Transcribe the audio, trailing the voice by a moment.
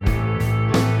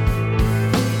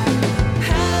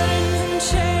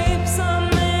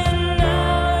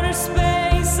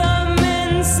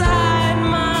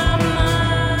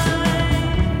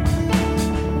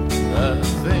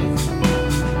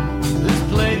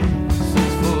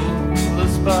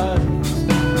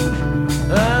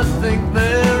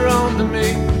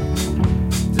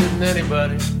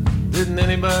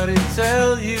anybody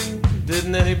tell you?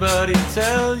 Didn't anybody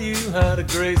tell you how to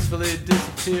gracefully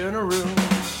disappear in a room?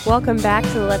 Welcome back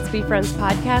to the Let's Be Friends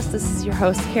podcast. This is your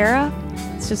host, Kara.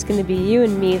 It's just going to be you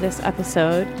and me this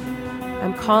episode.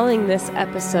 I'm calling this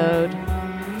episode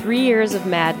 3 Years of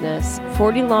Madness,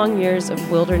 40 Long Years of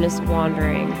Wilderness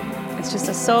Wandering. It's just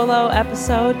a solo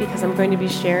episode because I'm going to be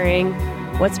sharing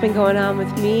what's been going on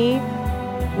with me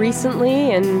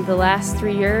recently in the last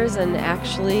 3 years and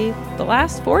actually the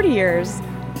last 40 years.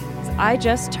 I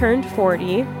just turned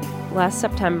 40 last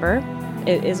September.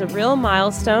 It is a real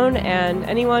milestone, and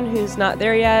anyone who's not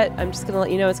there yet, I'm just going to let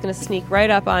you know it's going to sneak right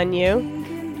up on you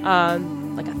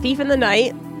like a thief in the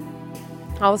night.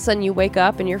 All of a sudden you wake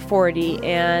up and you're 40,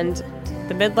 and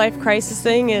the midlife crisis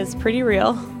thing is pretty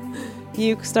real.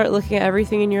 You start looking at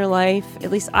everything in your life,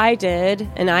 at least I did,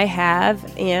 and I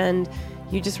have, and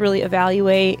you just really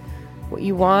evaluate what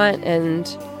you want and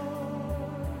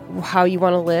how you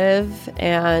want to live,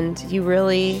 and you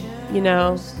really,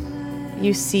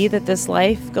 you see that this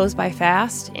life goes by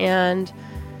fast, and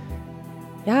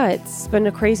yeah, it's been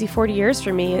a crazy 40 years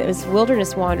for me. It was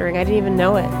wilderness wandering. I didn't even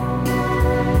know it.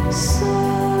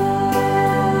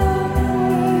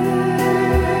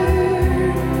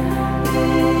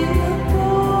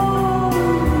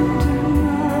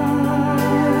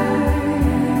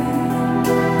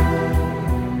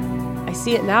 I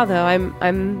see it now, though.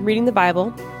 I'm reading the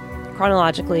Bible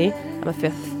chronologically. I'm a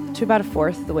fifth to about a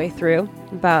fourth the way through.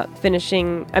 About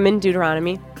finishing, I'm in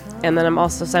Deuteronomy, and then I'm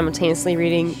also simultaneously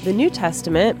reading the New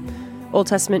Testament, Old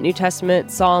Testament, New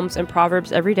Testament, Psalms, and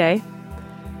Proverbs every day.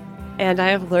 And I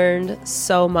have learned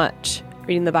so much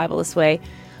reading the Bible this way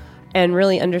and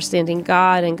really understanding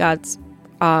God and God's,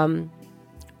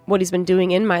 what He's been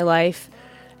doing in my life.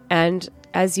 And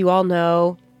as you all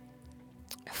know,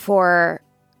 for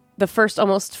the first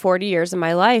almost 40 years of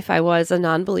my life, I was a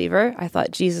non-believer. I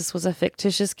thought Jesus was a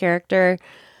fictitious character.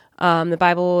 The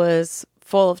Bible was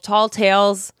full of tall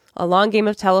tales, a long game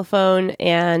of telephone,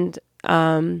 and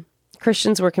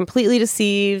Christians were completely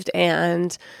deceived,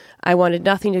 and I wanted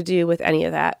nothing to do with any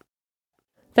of that.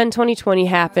 Then 2020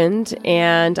 happened,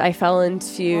 and I fell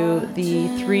into the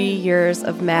 3 years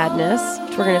of madness,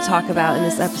 which we're going to talk about in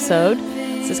this episode.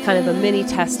 This is kind of a mini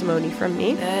testimony from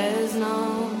me.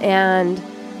 And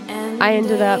I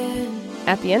ended up,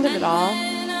 at the end of it all,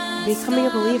 becoming a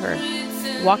believer,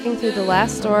 walking through the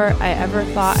last door I ever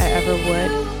thought I ever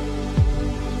would.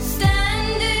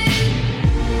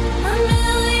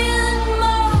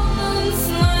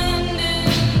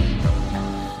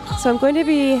 So I'm going to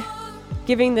be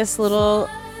giving this little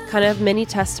kind of mini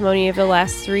testimony of the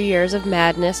last 3 years of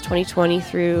madness, 2020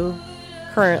 through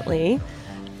currently,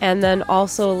 and then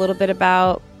also a little bit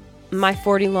about my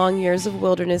 40 long years of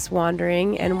wilderness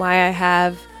wandering and why I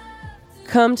have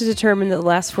come to determine that the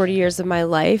last 40 years of my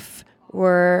life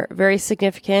were very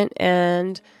significant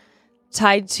and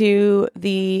tied to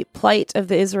the plight of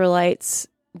the Israelites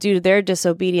due to their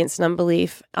disobedience and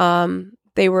unbelief.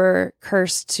 They were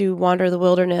cursed to wander the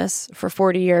wilderness for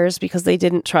 40 years because they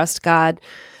didn't trust God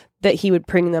that He would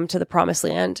bring them to the promised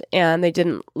land, and they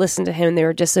didn't listen to Him. They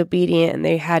were disobedient, and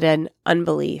they had an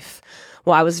unbelief.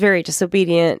 Well, I was very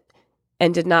disobedient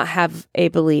and did not have a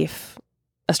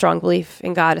strong belief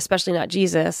in God, especially not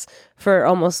Jesus, for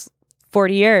almost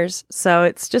 40 years. So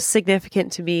it's just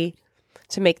significant to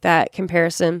make that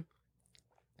comparison.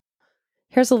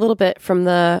 Here's a little bit from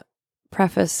the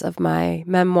preface of my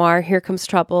memoir, Here Comes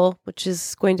Trouble, which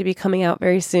is going to be coming out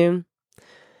very soon.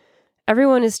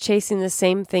 Everyone is chasing the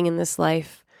same thing in this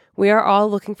life. We are all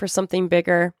looking for something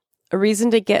bigger, a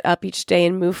reason to get up each day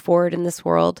and move forward in this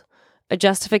world, a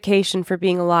justification for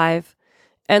being alive.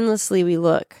 Endlessly we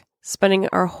look, spending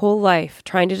our whole life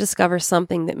trying to discover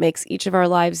something that makes each of our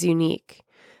lives unique,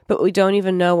 but we don't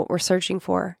even know what we're searching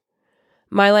for.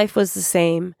 My life was the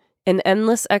same, an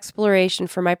endless exploration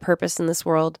for my purpose in this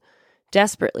world,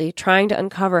 desperately trying to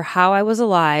uncover how I was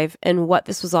alive and what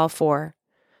this was all for.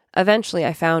 Eventually,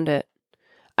 I found it.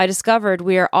 I discovered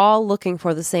we are all looking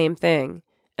for the same thing,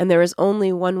 and there is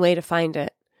only one way to find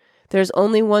it. There's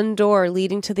only one door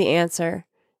leading to the answer.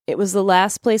 It was the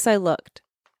last place I looked.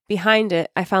 Behind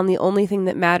it, I found the only thing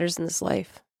that matters in this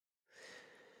life.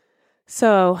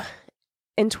 So,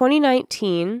 in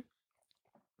 2019,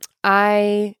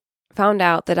 I found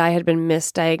out that I had been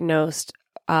misdiagnosed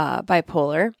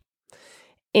bipolar.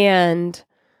 And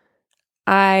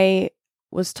I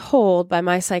was told by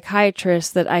my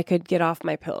psychiatrist that I could get off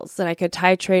my pills, that I could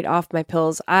titrate off my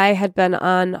pills. I had been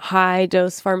on high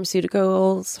dose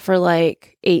pharmaceuticals for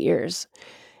like 8 years.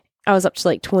 I was up to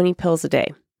like 20 pills a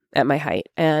day at my height.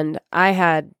 And I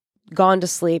had gone to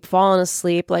sleep, fallen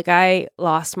asleep. Like I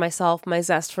lost myself, my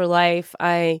zest for life.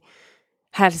 I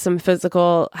had some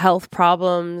physical health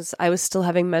problems. I was still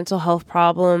having mental health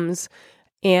problems.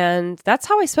 And that's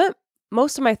how I spent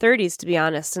most of my 30s, to be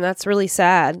honest. And that's really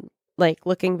sad, like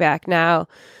looking back now,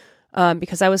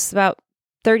 because I was about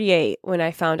 38 when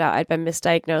I found out I'd been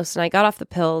misdiagnosed and I got off the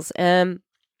pills. And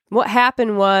what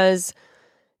happened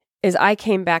is I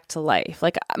came back to life.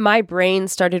 Like my brain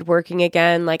started working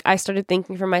again. Like I started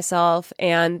thinking for myself.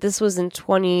 And this was in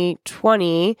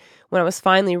 2020 when I was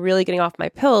finally really getting off my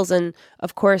pills. And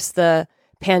of course, the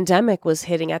pandemic was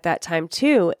hitting at that time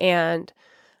too. And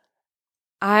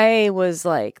I was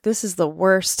like, this is the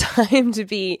worst time to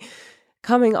be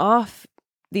coming off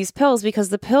these pills, because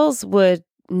the pills would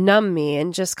numb me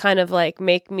and just kind of like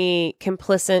make me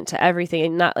complicit to everything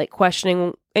and not like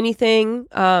questioning anything.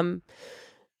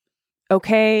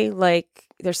 Okay, like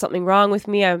there's something wrong with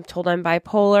me. I'm told I'm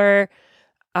bipolar.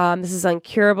 This is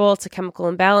incurable. It's a chemical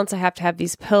imbalance. I have to have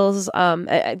these pills.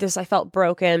 I felt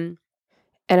broken,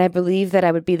 and I believed that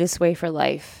I would be this way for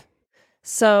life.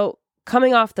 So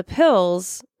coming off the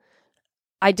pills,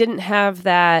 I didn't have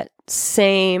that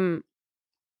same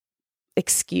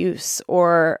excuse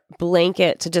or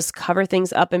blanket to just cover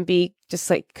things up and be just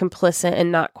like complicit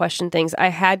and not question things. I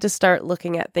had to start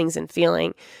looking at things and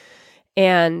feeling.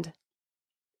 And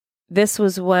this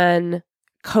was when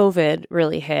COVID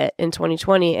really hit in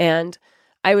 2020. And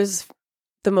I was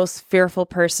the most fearful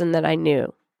person that I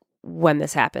knew when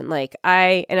this happened. Like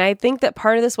I think that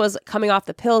part of this was coming off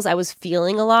the pills. I was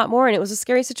feeling a lot more, and it was a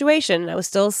scary situation. I was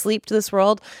still asleep to this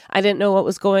world. I didn't know what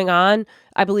was going on.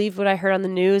 I believed what I heard on the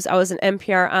news. I was an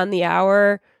NPR on the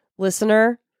hour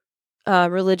listener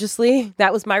religiously.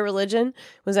 That was my religion,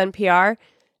 was NPR.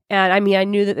 And I mean, I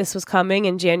knew that this was coming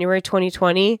in January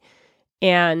 2020.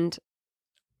 And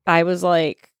I was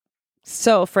like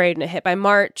so afraid, and it hit by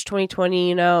March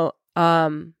 2020,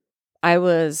 I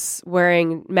was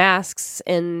wearing masks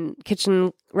and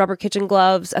rubber kitchen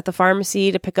gloves at the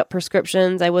pharmacy to pick up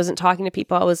prescriptions. I wasn't talking to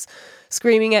people. I was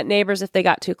screaming at neighbors if they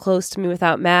got too close to me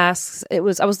without masks. I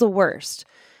was the worst.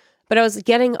 But I was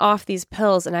getting off these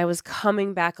pills and I was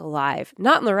coming back alive,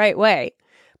 not in the right way.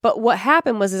 But what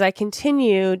happened was I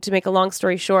continued, to make a long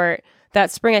story short, that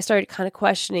spring I started kind of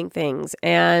questioning things,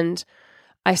 and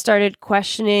I started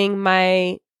questioning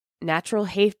my natural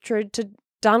hatred to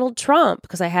Donald Trump,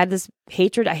 because I had this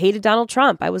hatred. I hated Donald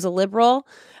Trump. I was a liberal.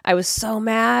 I was so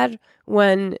mad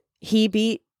when he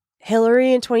beat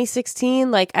Hillary in 2016.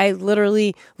 Like I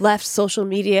literally left social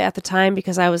media at the time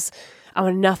because I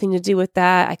wanted nothing to do with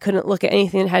that. I couldn't look at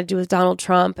anything that had to do with Donald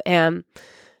Trump. And,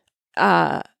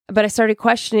 but I started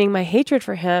questioning my hatred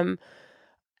for him,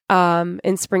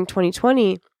 in spring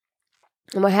 2020.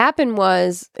 And what happened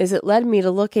is it led me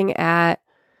to looking at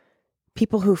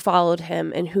people who followed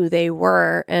him and who they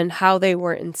were and how they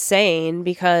were insane,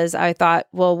 because I thought,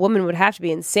 well, a woman would have to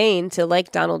be insane to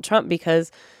like Donald Trump because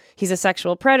he's a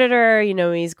sexual predator.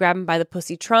 He's grabbing by the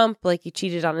pussy Trump, like he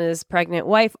cheated on his pregnant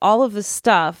wife, all of this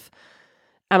stuff.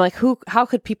 I'm like, how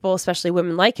could people, especially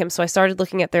women, like him? So I started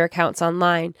looking at their accounts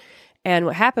online. And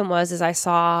what happened was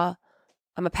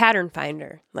I'm a pattern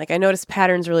finder. Like I notice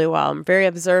patterns really well. I'm very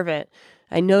observant.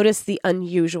 I noticed the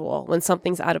unusual when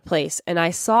something's out of place. And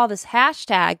I saw this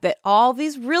hashtag that all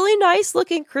these really nice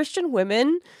looking Christian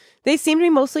women, they seem to be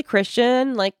mostly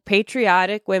Christian, like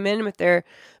patriotic women with their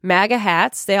MAGA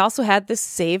hats. They also had this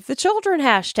Save the Children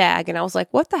hashtag. And I was like,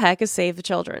 what the heck is Save the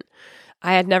Children?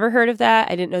 I had never heard of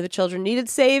that. I didn't know the children needed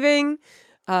saving.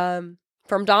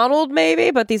 From Donald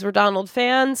maybe, but these were Donald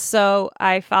fans. So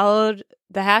I followed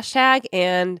the hashtag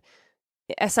and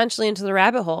essentially into the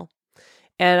rabbit hole.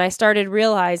 And I started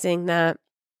realizing that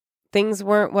things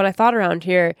weren't what I thought around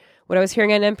here. What I was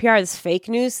hearing on NPR, this fake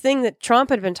news thing that Trump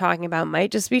had been talking about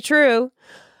might just be true.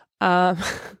 I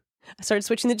started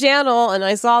switching the channel, and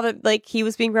I saw that like he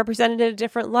was being represented in a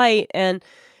different light, and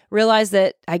realized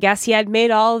that I guess he had made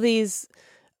all of these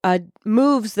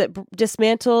moves that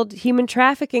dismantled human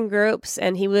trafficking groups,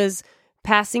 and he was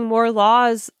passing more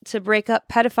laws to break up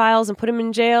pedophiles and put them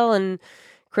in jail, and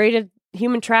created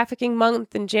Human Trafficking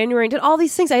Month in January, and did all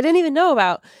these things I didn't even know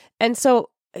about. And so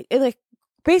it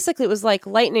was like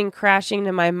lightning crashing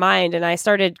to my mind, and I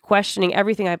started questioning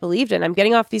everything I believed in. I'm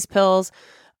getting off these pills.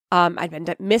 I'd been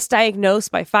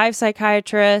misdiagnosed by 5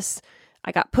 psychiatrists.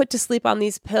 I got put to sleep on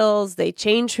these pills. They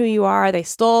change who you are. They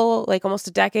stole like almost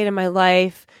a decade of my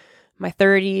life, my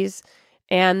 30s.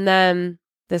 And then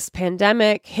this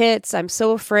pandemic hits. I'm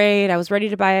so afraid. I was ready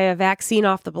to buy a vaccine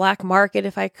off the black market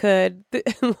if I could.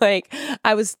 Like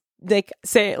I was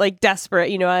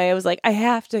desperate. I was like, I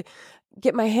have to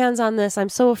get my hands on this. I'm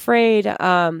so afraid.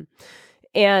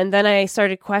 And then I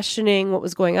started questioning what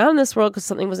was going on in this world because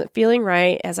something wasn't feeling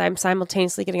right. As I'm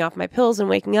simultaneously getting off my pills and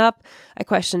waking up, I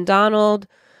questioned Donald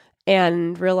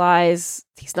and realized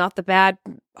he's not the bad,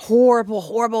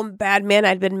 horrible bad man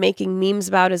I'd been making memes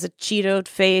about as a Cheeto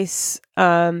face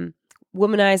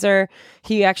womanizer.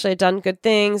 He actually had done good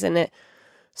things, and it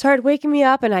started waking me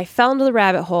up, and I fell into the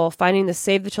rabbit hole, finding the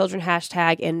Save the Children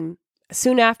hashtag, and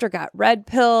soon after got red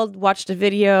pilled, watched a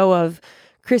video of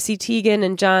Chrissy Teigen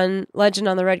and John Legend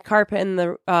on the red carpet, and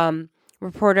the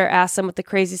reporter asked them what the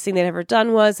craziest thing they'd ever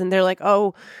done was, and they're like,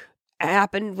 oh, it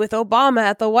happened with Obama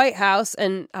at the White House.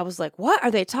 And I was like, what are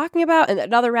they talking about? And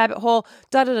another rabbit hole,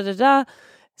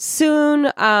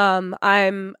 Soon,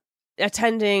 I'm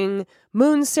attending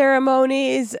moon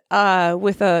ceremonies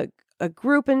with a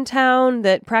group in town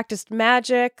that practiced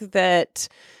magic, that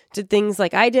did things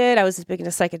like I did. I was big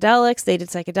into psychedelics. They did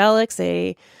psychedelics.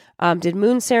 They did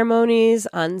moon ceremonies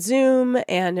on Zoom.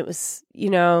 And it was,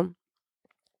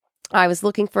 I was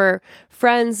looking for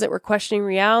friends that were questioning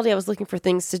reality. I was looking for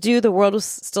things to do. The world was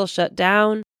still shut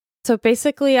down. So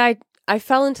basically, I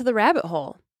fell into the rabbit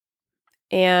hole,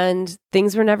 and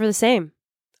things were never the same.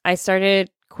 I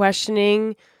started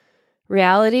questioning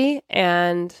reality,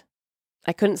 and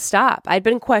I couldn't stop. I'd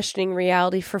been questioning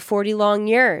reality for 40 long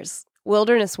years,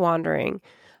 wilderness wandering.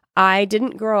 I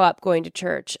didn't grow up going to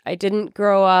church. I didn't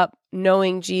grow up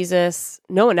knowing Jesus.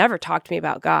 No one ever talked to me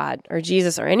about God or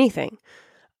Jesus or anything.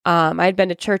 I'd been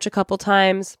to church a couple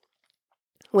times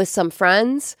with some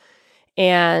friends,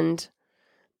 and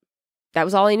that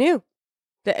was all I knew.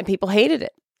 And people hated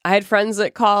it. I had friends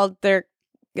that called their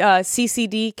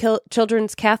CCD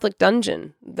Children's Catholic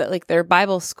Dungeon, like their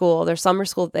Bible school, their summer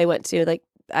school that they went to. Like,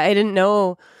 I didn't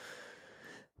know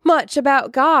much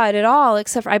about God at all,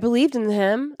 except for I believed in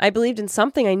him. I believed in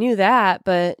something. I knew that,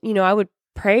 but I would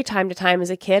pray time to time as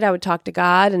a kid. I would talk to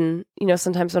God, and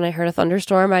sometimes when I heard a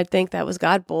thunderstorm, I'd think that was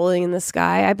God bowling in the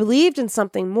sky. I believed in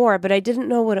something more, but I didn't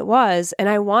know what it was, and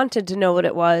I wanted to know what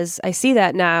it was. I see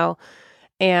that now,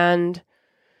 and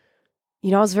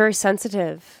I was very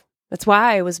sensitive. That's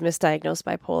why I was misdiagnosed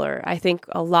bipolar. I think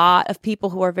a lot of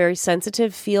people who are very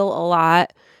sensitive feel a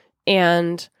lot,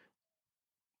 and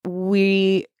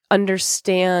we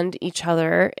understand each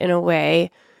other in a way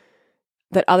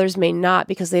that others may not,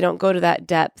 because they don't go to that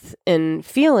depth in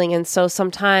feeling. And so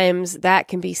sometimes that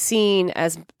can be seen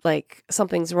as like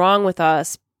something's wrong with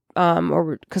us,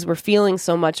 or because we're feeling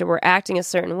so much and we're acting a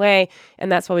certain way.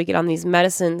 And that's why we get on these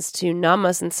medicines to numb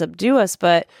us and subdue us.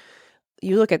 But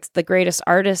you look at the greatest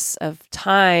artists of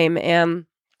time and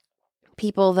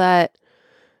people that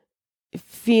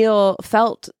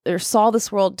felt or saw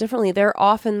this world differently, they're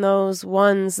often those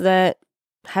ones that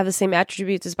have the same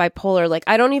attributes as bipolar. Like,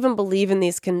 I don't even believe in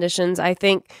these conditions. I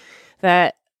think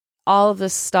that all of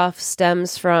this stuff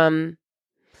stems from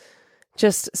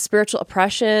just spiritual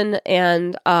oppression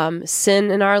and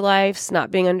sin in our lives, not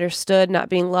being understood, not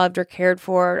being loved or cared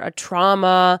for, a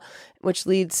trauma, which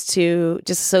leads to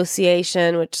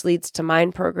disassociation, which leads to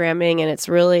mind programming. And it's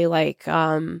really like,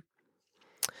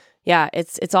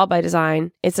 it's all by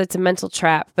design. It's a mental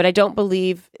trap. But I don't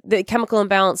believe the chemical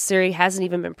imbalance theory hasn't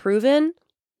even been proven.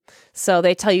 So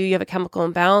they tell you have a chemical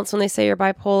imbalance when they say you're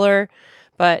bipolar.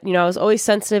 But, I was always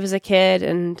sensitive as a kid,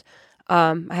 and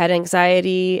I had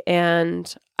anxiety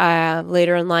and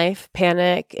later in life,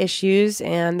 panic issues.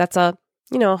 And that's a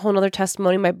whole nother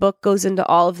testimony. My book goes into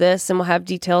all of this, and we'll have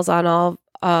details on all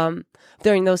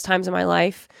during those times in my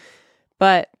life.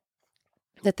 But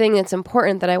the thing that's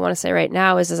important that I want to say right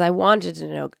now is I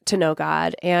wanted to know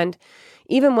God. And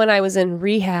even when I was in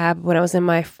rehab, when I was in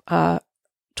my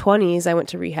 20s, I went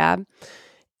to rehab.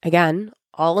 Again,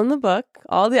 all in the book,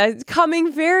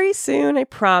 coming very soon, I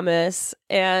promise.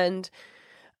 And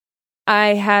I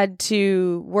had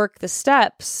to work the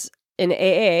steps in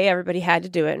AA. Everybody had to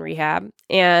do it in rehab.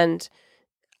 And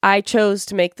I chose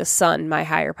to make the sun my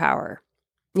higher power.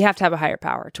 You have to have a higher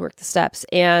power to work the steps.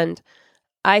 And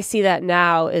I see that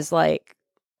now as like,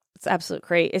 it's absolute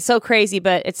crazy. It's so crazy,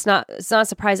 but it's not a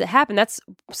surprise it happened. That's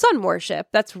sun worship.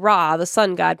 That's Ra, the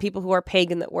sun god. People who are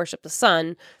pagan that worship the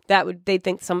sun, they'd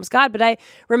think the sun was God. But I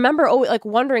remember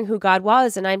wondering who God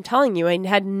was. And I'm telling you, I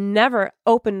had never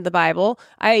opened the Bible.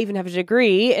 I even have a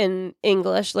degree in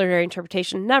English, literary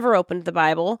interpretation, never opened the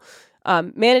Bible.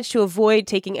 Managed to avoid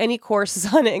taking any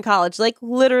courses on it in college,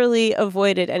 literally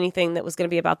avoided anything that was going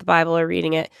to be about the Bible or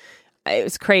reading it. It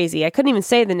was crazy. I couldn't even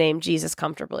say the name Jesus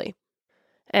comfortably.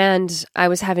 And I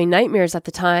was having nightmares at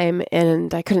the time,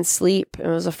 and I couldn't sleep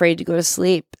and was afraid to go to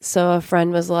sleep. So a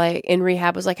friend was like, in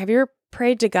rehab, was like, have you ever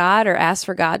prayed to God or asked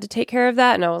for God to take care of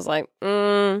that. And I was like, I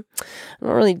don't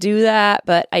really do that.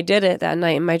 But I did it that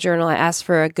night in my journal. I asked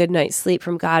for a good night's sleep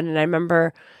from God. And I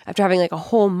remember after having like a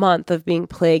whole month of being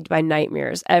plagued by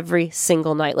nightmares every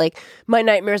single night, like my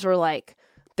nightmares were like,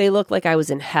 they looked like I was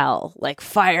in hell, like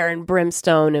fire and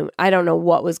brimstone. And I don't know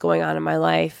what was going on in my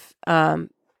life.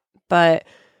 But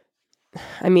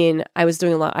I mean, I was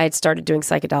doing a lot. I had started doing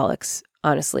psychedelics,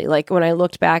 honestly. Like when I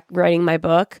looked back writing my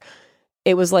book,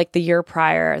 it was like the year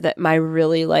prior that my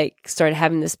really like started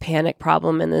having this panic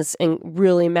problem and this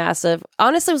really massive,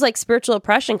 honestly, it was like spiritual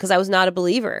oppression because I was not a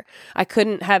believer. I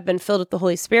couldn't have been filled with the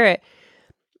Holy Spirit.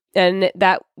 And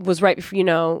that was right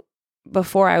before,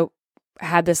 before I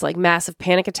had this like massive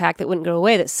panic attack that wouldn't go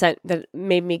away that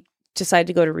made me decide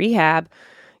to go to rehab.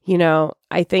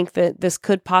 I think that this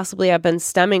could possibly have been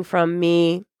stemming from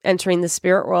me entering the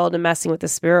spirit world and messing with the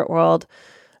spirit world,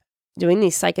 doing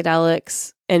these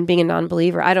psychedelics and being a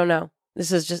non-believer. I don't know.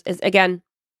 This is just, again,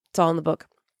 it's all in the book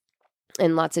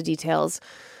and lots of details.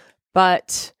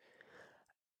 But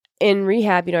in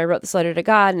rehab, I wrote this letter to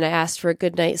God and I asked for a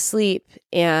good night's sleep.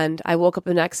 And I woke up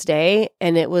the next day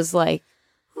and it was like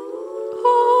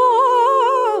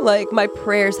my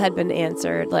prayers had been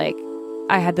answered. Like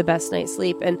I had the best night's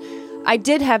sleep. And I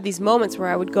did have these moments where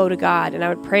I would go to God and I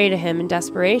would pray to him in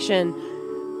desperation,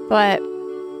 but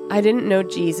I didn't know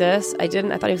Jesus. I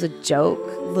thought he was a joke,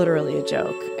 literally a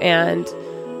joke, and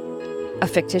a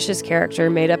fictitious character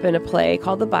made up in a play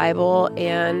called the Bible,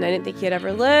 and I didn't think he had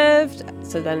ever lived.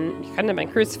 So then he couldn't have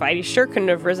been crucified. He sure couldn't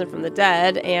have risen from the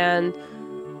dead, and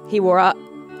he wore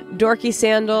dorky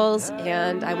sandals,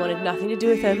 and I wanted nothing to do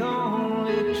with him.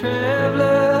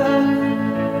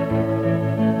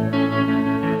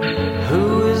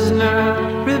 Who is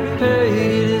not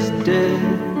repaid is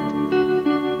dead.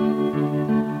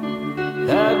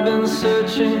 I've been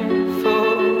searching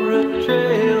for a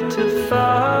trail to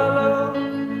follow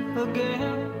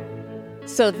again.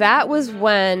 So that was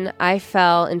when I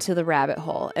fell into the rabbit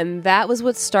hole. And that was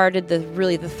what started the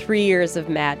 3 years of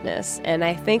madness. And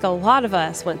I think a lot of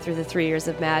us went through the 3 years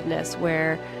of madness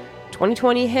where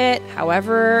 2020 hit.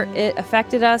 However it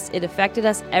affected us.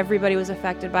 Everybody was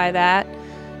affected by that.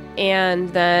 And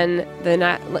then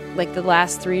the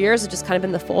last 3 years have just kind of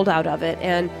been the fold out of it.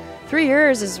 And 3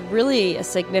 years is really a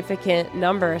significant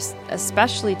number,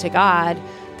 especially to God.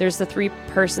 There's the three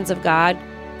persons of God,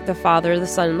 the Father, the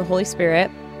Son, and the Holy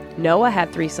Spirit. Noah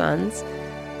had 3 sons.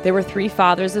 There were 3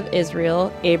 fathers of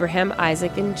Israel, Abraham,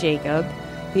 Isaac, and Jacob.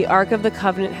 The Ark of the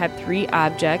Covenant had 3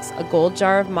 objects, a gold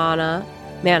jar of manna,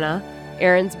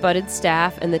 Aaron's budded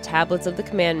staff, and the tablets of the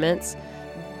commandments.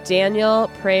 Daniel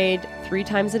prayed 3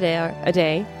 times a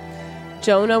day.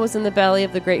 Jonah was in the belly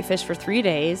of the great fish for 3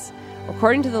 days.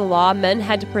 According to the law, men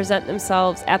had to present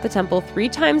themselves at the temple 3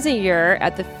 times a year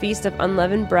at the Feast of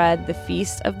Unleavened Bread, the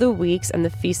Feast of the Weeks, and the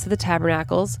Feast of the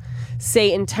Tabernacles.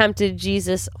 Satan tempted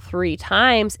Jesus 3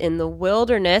 times in the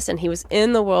wilderness, and he was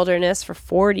in the wilderness for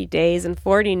 40 days and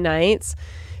 40 nights.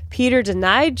 Peter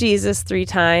denied Jesus 3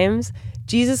 times.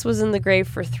 Jesus was in the grave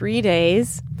for 3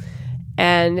 days.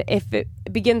 And if it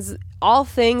begins all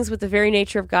things with the very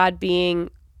nature of God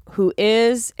being who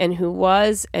is and who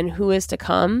was and who is to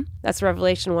come. That's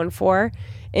Revelation 1:4.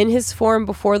 In his form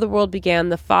before the world began,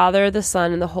 the Father, the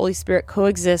Son, and the Holy Spirit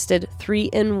coexisted 3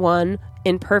 in 1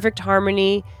 in perfect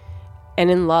harmony and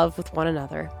in love with one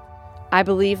another. I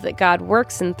believe that God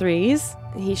works in threes.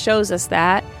 He shows us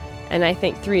that. And I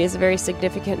think 3 is a very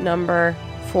significant number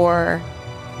for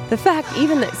the fact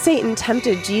even that Satan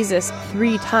tempted Jesus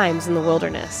 3 times in the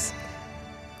wilderness.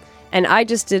 And I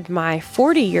just did my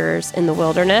 40 years in the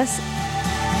wilderness.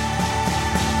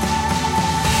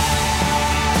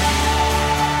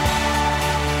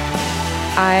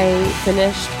 I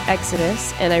finished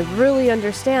Exodus, and I really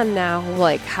understand now,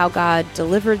 how God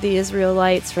delivered the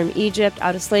Israelites from Egypt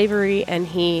out of slavery, and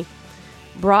he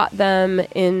brought them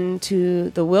into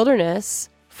the wilderness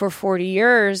for 40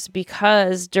 years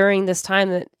because during this time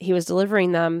that he was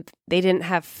delivering them, they didn't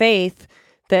have faith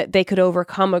that they could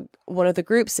overcome one of the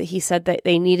groups that he said that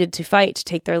they needed to fight to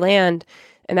take their land.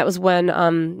 And that was when,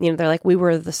 they're like, we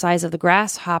were the size of the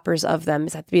grasshoppers of them.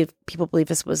 Is that people believe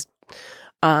this was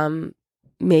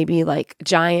maybe like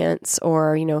giants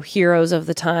or, heroes of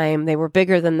the time. They were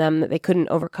bigger than them, that they couldn't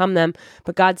overcome them.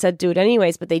 But God said, do it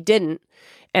anyways, but they didn't.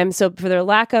 And so for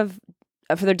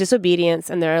their disobedience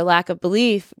and their lack of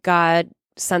belief, God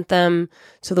sent them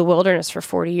to the wilderness for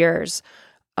 40 years.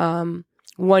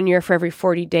 1 year for every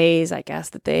 40 days, I guess,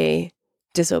 that they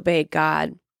disobeyed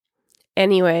God.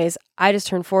 Anyways, I just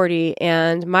turned 40,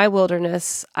 and my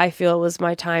wilderness, I feel, was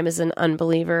my time as an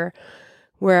unbeliever,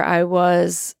 where I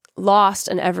was lost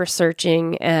and ever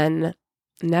searching and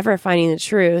never finding the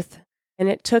truth. And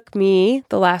it took me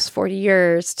the last 40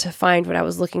 years to find what I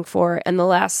was looking for. And the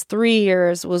last 3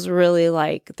 years was really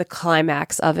like the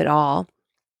climax of it all.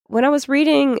 When I was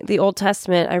reading the Old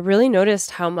Testament, I really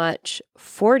noticed how much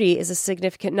 40 is a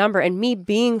significant number. And me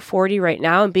being 40 right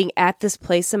now and being at this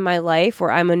place in my life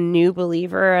where I'm a new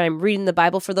believer and I'm reading the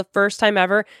Bible for the first time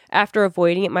ever after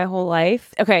avoiding it my whole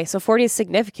life. Okay, so 40 is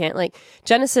significant. Like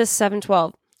Genesis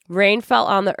 7:12, rain fell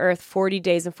on the earth 40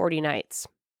 days and 40 nights.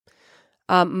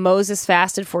 Moses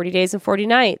fasted 40 days and 40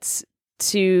 nights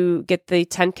to get the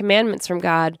 10 commandments from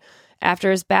God.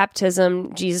 After his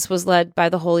baptism, Jesus was led by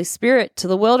the Holy Spirit to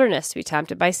the wilderness to be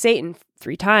tempted by Satan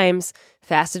 3 times,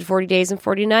 fasted 40 days and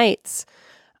 40 nights.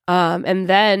 And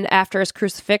then after his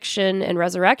crucifixion and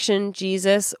resurrection,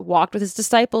 Jesus walked with his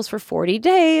disciples for 40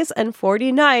 days and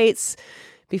 40 nights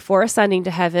before ascending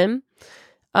to heaven.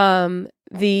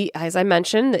 As I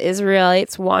mentioned, the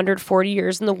Israelites wandered 40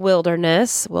 years in the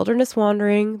wilderness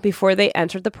wandering before they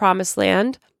entered the promised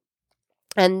land.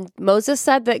 And Moses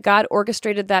said that God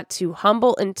orchestrated that to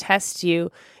humble and test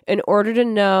you in order to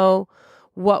know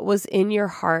what was in your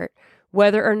heart,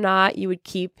 whether or not you would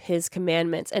keep his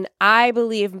commandments. And I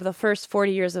believe the first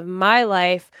 40 years of my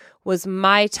life was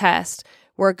my test,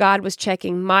 where God was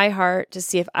checking my heart to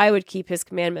see if I would keep his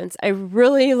commandments. I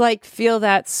really feel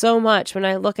that so much when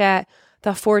I look at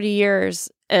the 40 years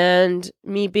and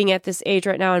me being at this age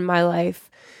right now in my life.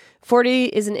 40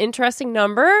 is an interesting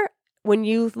number. When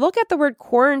you look at the word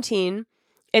quarantine,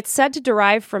 it's said to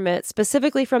derive from it,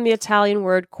 specifically from the Italian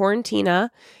word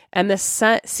quarantina. And the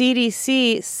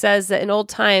CDC says that in old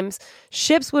times,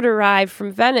 ships would arrive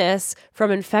from Venice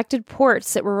from infected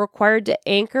ports that were required to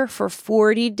anchor for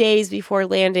 40 days before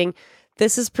landing.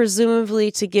 This is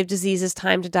presumably to give diseases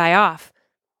time to die off.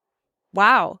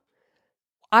 Wow.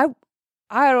 I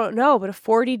don't know, but a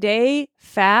 40-day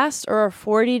fast or a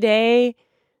 40-day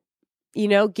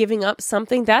giving up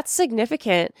something, that's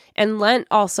significant. And Lent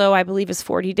also, I believe, is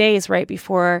 40 days right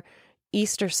before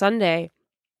Easter Sunday.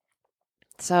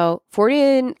 So 40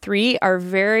 and 3 are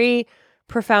very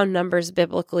profound numbers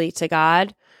biblically to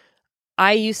God.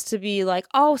 I used to be like,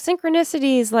 oh,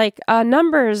 synchronicities,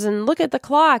 numbers, and look at the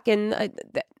clock, and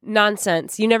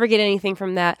nonsense. You never get anything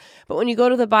from that. But when you go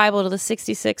to the Bible, to the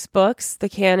 66 books, the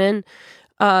canon,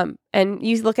 and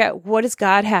you look at what does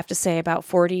God have to say about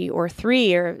 40 or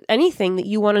 3 or anything that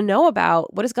you want to know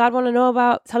about. What does God want to know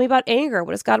about? Tell me about anger.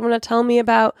 What does God want to tell me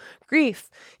about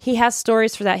grief? He has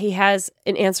stories for that. He has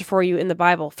an answer for you in the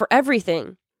Bible for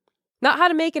everything. Not how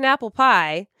to make an apple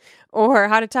pie or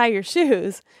how to tie your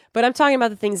shoes, but I'm talking about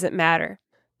the things that matter.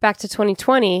 Back to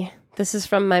 2020. This is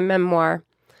from my memoir.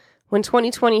 When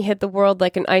 2020 hit the world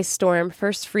like an ice storm,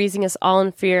 first freezing us all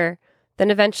in fear, then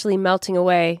eventually melting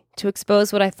away to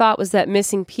expose what I thought was that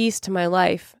missing piece to my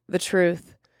life, the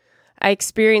truth. I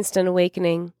experienced an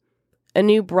awakening. A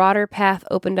new, broader path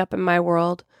opened up in my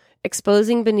world,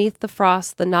 exposing beneath the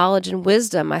frost the knowledge and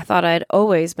wisdom I thought I had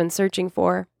always been searching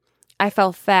for. I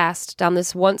fell fast down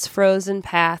this once frozen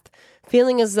path,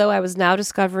 feeling as though I was now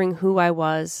discovering who I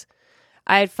was.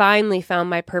 I had finally found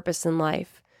my purpose in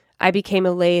life. I became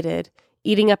elated,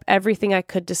 eating up everything I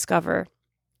could discover,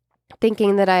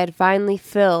 thinking that I had finally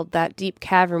filled that deep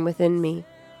cavern within me.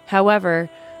 However,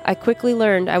 I quickly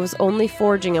learned I was only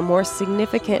forging a more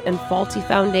significant and faulty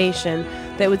foundation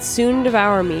that would soon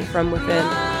devour me from within.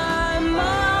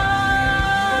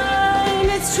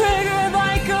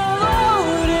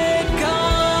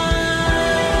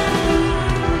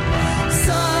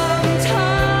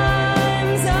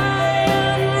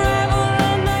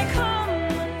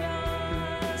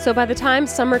 So by the time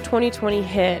summer 2020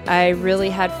 hit, I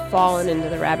really had fallen into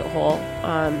the rabbit hole.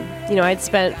 I'd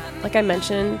spent, like I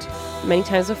mentioned many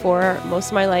times before, most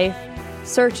of my life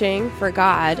searching for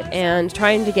God and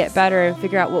trying to get better and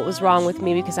figure out what was wrong with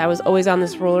me, because I was always on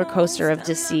this roller coaster of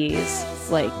disease,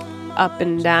 up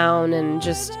and down, and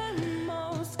just,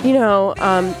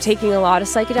 taking a lot of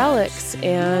psychedelics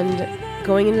and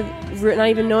going into not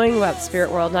even knowing about the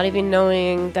spirit world, not even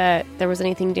knowing that there was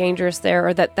anything dangerous there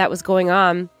or that was going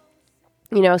on,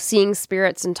 seeing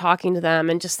spirits and talking to them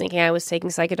and just thinking I was taking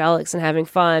psychedelics and having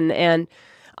fun. And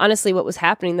honestly, what was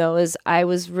happening though is I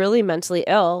was really mentally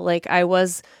ill. I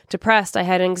was depressed. I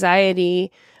had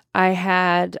anxiety. I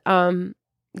had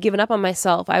given up on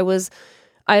myself. I was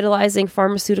idolizing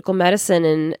pharmaceutical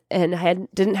medicine and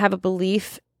didn't have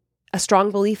a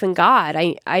strong belief in God.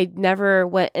 I never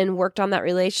went and worked on that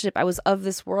relationship. I was of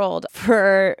this world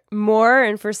for more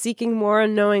and for seeking more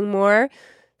and knowing more.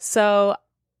 So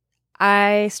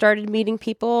I started meeting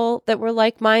people that were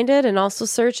like-minded and also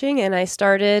searching, and I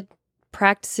started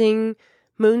practicing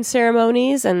moon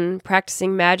ceremonies and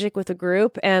practicing magic with a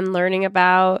group and learning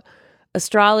about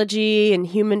astrology and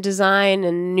human design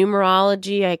and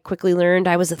numerology. I quickly learned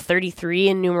I was a 33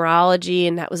 in numerology,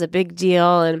 and that was a big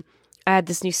deal. And I had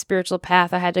this new spiritual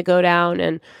path I had to go down,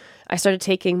 and I started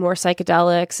taking more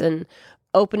psychedelics and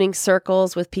opening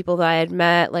circles with people that I had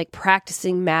met, like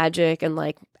practicing magic and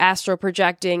like astral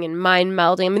projecting and mind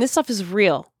melding. I mean, this stuff is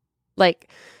real. Like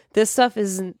this stuff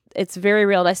it's very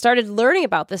real. And I started learning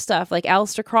about this stuff, like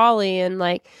Aleister Crowley and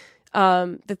like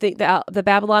the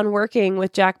Babylon working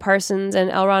with Jack Parsons and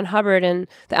L. Ron Hubbard, and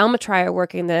the Alma Triad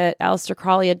working that Aleister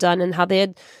Crowley had done, and how they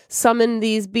had summoned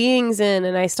these beings in.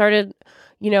 And I started,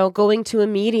 going to a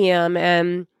medium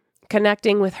and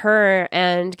connecting with her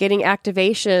and getting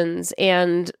activations,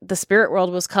 and the spirit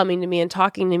world was coming to me and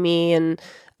talking to me. And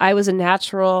I was a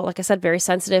natural, like I said, very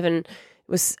sensitive, and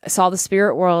saw the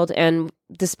spirit world, and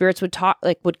the spirits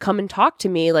would come and talk to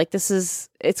me. Like,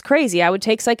 it's crazy. I would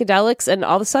take psychedelics, and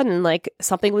all of a sudden, like,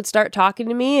 something would start talking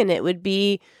to me, and it would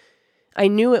be, I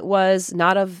knew it was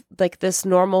not of like this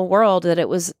normal world, that it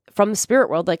was from the spirit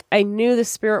world. Like, I knew the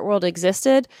spirit world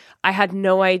existed. I had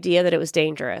no idea that it was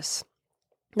dangerous.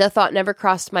 That thought never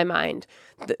crossed my mind.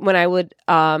 When I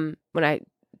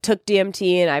took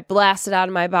DMT and I blasted out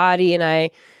of my body and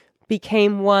I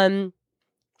became one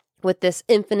with this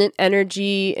infinite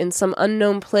energy in some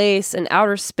unknown place in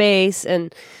outer space,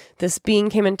 and this being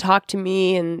came and talked to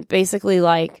me, and basically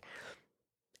like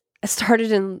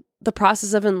started in the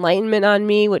process of enlightenment on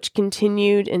me, which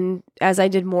continued as I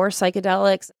did more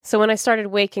psychedelics. So when I started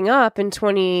waking up in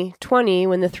 2020,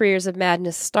 when the 3 years of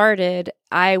madness started,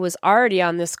 I was already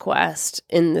on this quest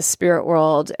in the spirit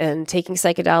world and taking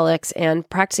psychedelics and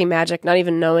practicing magic, not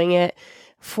even knowing it.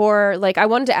 For like, I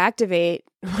wanted to activate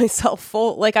myself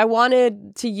full. Like, I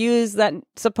wanted to use that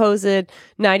supposed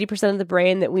 90% of the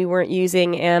brain that we weren't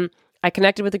using. And I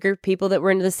connected with a group of people that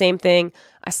were into the same thing.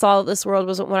 I saw that this world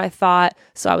wasn't what I thought.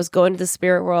 So I was going to the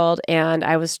spirit world, and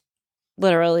I was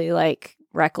literally like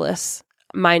reckless,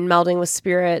 mind melding with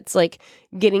spirits, like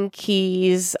getting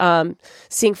keys,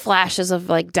 seeing flashes of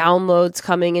like downloads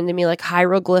coming into me, like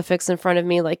hieroglyphics in front of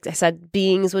me. Like I said,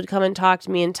 beings would come and talk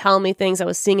to me and tell me things. I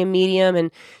was seeing a medium, and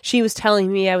she was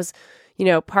telling me I was,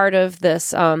 part of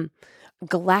this,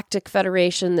 Galactic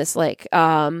Federation, this like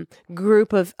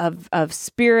group of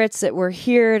spirits that were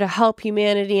here to help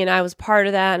humanity, and I was part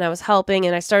of that, and I was helping,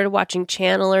 and I started watching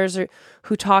channelers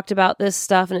who talked about this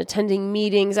stuff and attending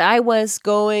meetings. I was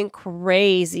going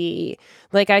crazy.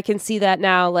 Like, I can see that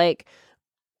now. Like,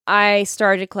 I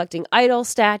started collecting idol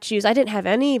statues. I didn't have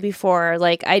any before.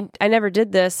 Like, I never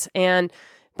did this, and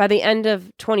by the end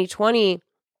of 2020,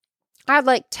 I had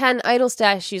like 10 idol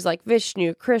statues, like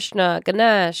Vishnu, Krishna,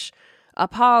 Ganesh,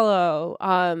 Apollo,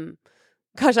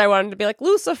 gosh, I wanted to be like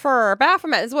Lucifer,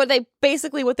 Baphomet. Is what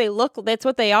they look. That's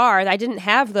what they are. I didn't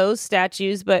have those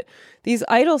statues, but these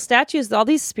idol statues, all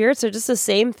these spirits are just the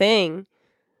same thing.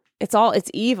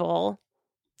 It's evil,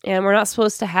 and we're not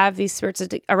supposed to have these spirits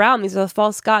around. These are the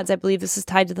false gods. I believe this is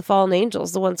tied to the fallen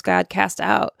angels, the ones God cast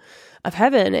out of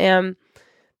heaven. And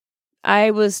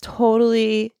I was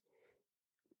totally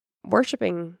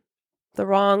worshiping the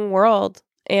wrong world.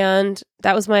 And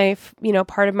that was my,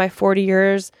 part of my 40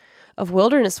 years of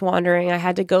wilderness wandering. I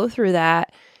had to go through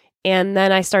that. And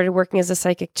then I started working as a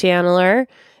psychic channeler,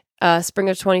 spring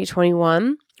of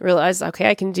 2021, realized, okay,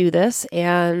 I can do this.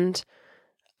 And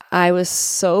I was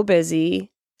so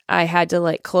busy. I had to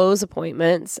like close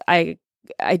appointments. I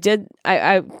couldn't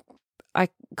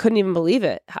even believe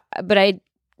it, but I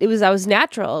was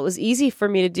natural. It was easy for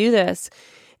me to do this.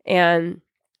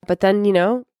 But then,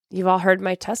 you've all heard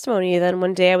my testimony. Then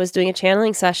one day I was doing a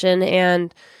channeling session,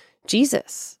 and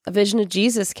a vision of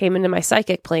Jesus came into my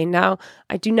psychic plane. Now,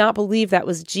 I do not believe that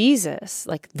was Jesus,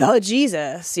 like the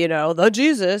Jesus.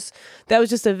 That was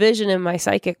just a vision in my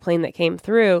psychic plane that came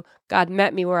through. God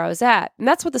met me where I was at. And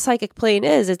that's what the psychic plane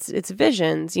is. It's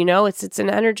visions, it's an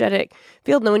energetic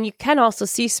field. Now, when you can also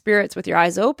see spirits with your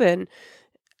eyes open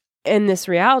in this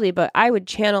reality, but I would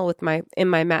channel in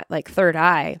my third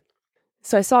eye.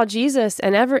 So I saw Jesus,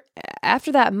 and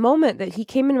after that moment that he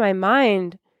came into my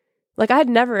mind, like I had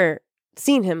never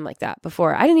seen him like that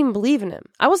before. I didn't even believe in him.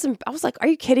 I was like, are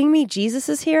you kidding me? Jesus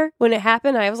is here? When it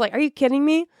happened, I was like, are you kidding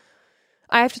me?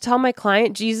 I have to tell my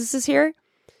client Jesus is here?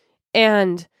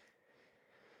 And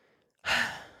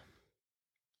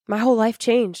my whole life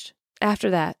changed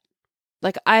after that.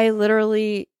 Like, I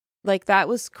literally, like, that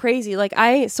was crazy. Like,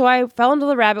 so I fell into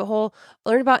the rabbit hole.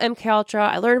 I learned about MKUltra.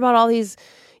 I learned about all these,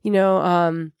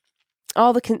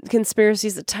 all the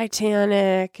conspiracies, the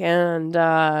Titanic and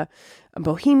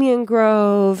Bohemian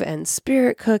Grove and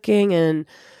spirit cooking and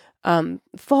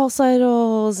false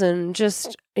idols and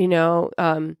just,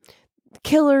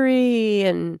 Killary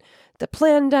and the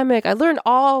pandemic. I learned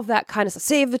all of that kind of stuff.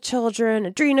 Save the Children,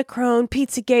 Adrenochrome,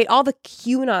 Pizzagate, all the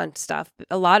QAnon stuff,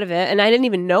 a lot of it. And I didn't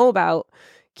even know about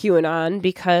QAnon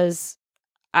because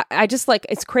I just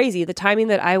it's crazy. The timing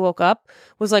that I woke up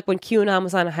was like when QAnon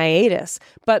was on a hiatus,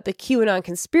 but the QAnon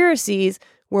conspiracies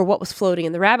were what was floating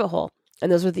in the rabbit hole.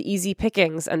 And those were the easy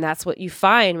pickings. And that's what you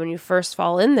find when you first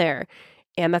fall in there.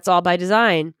 And that's all by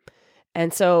design.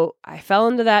 And so I fell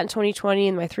into that in 2020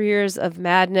 in my 3 years of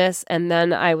madness. And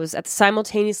then I was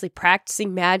simultaneously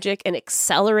practicing magic and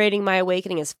accelerating my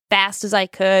awakening as fast as I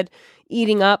could,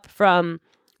 eating up from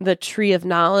the tree of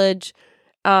knowledge.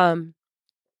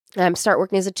 I start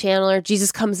working as a channeler.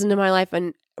 Jesus comes into my life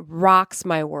and rocks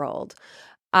my world.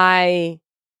 I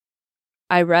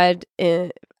read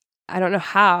I don't know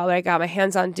how, but I got my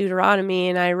hands on Deuteronomy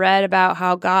and I read about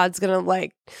how God's going to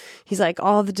he's like,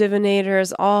 all the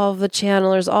divinators, all the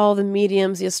channelers, all the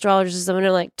mediums, the astrologers, I'm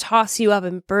going to toss you up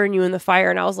and burn you in the fire.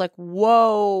 And I was like,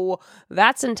 whoa,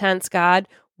 that's intense, God.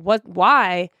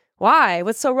 Why?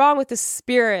 What's so wrong with the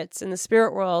spirits in the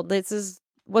spirit world?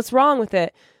 What's wrong with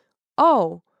it?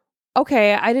 Oh,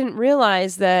 okay. I didn't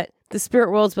realize that the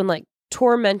spirit world's been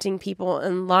tormenting people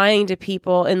and lying to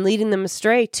people and leading them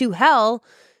astray to hell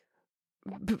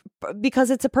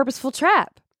because it's a purposeful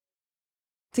trap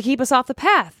to keep us off the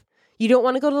path. You don't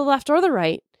want to go to the left or the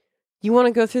right. You want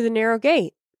to go through the narrow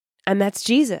gate, and that's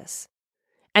Jesus.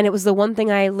 And it was the one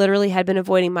thing I literally had been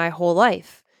avoiding my whole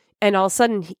life. And all of a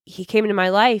sudden he came into my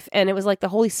life, and it was like the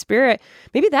Holy Spirit.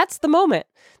 Maybe that's the moment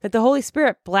that the Holy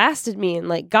Spirit blasted me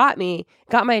and got my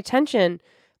attention.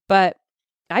 But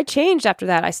I changed after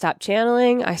that. I stopped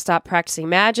channeling. I stopped practicing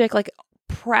magic,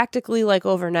 practically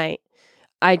overnight.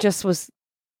 I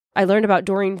learned about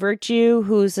Doreen Virtue,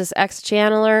 who's this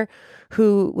ex-channeler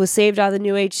who was saved out of the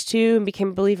New Age too and became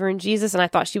a believer in Jesus. And I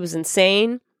thought she was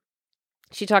insane.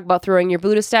 She talked about throwing your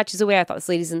Buddha statues away. I thought this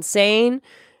lady's insane.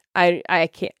 I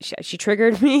can't, she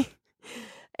triggered me.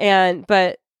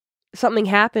 But something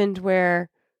happened where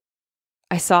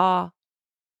I saw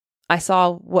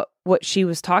what she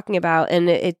was talking about. And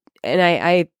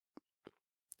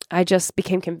I just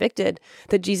became convicted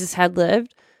that Jesus had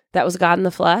lived, that was God in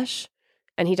the flesh,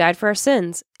 and he died for our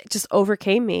sins. It just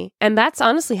overcame me. And that's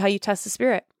honestly how you test the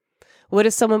spirit. What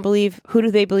does someone believe? Who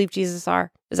do they believe Jesus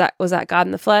are? Was that God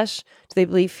in the flesh? Do they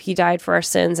believe he died for our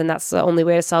sins and that's the only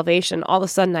way to salvation? All of a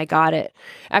sudden I got it.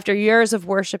 After years of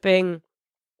worshiping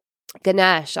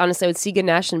Ganesh, honestly, I would see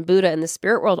Ganesh and Buddha in the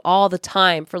spirit world all the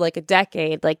time for a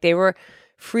decade. They were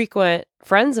frequent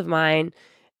friends of mine.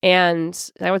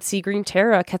 And I would see Green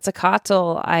Terra,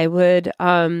 Quetzalcoatl. I would,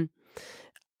 Kuan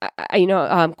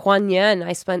Yin.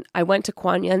 I went to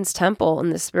Kuan Yin's temple in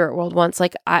the spirit world once.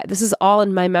 This is all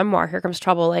in my memoir, Here Comes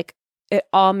Trouble. It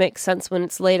all makes sense when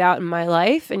it's laid out in my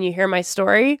life and you hear my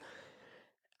story.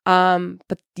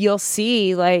 But you'll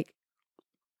see,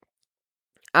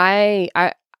 I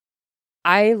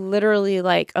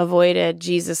literally avoided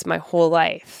Jesus my whole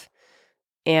life.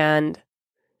 And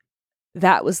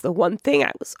that was the one thing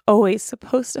I was always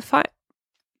supposed to find.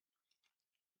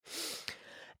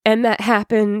 And that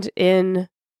happened in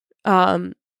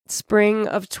spring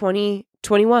of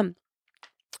 2021.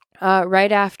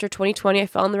 Right after 2020, I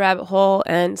fell in the rabbit hole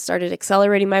and started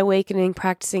accelerating my awakening,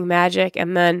 practicing magic.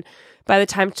 And then by the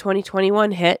time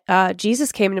 2021 hit,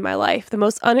 Jesus came into my life, the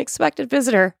most unexpected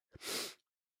visitor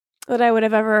that I would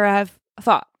have ever have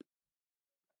thought.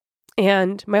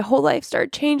 And my whole life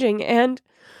started changing. And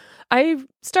I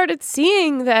started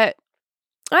seeing that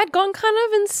I'd gone kind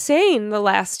of insane the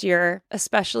last year,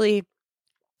 especially,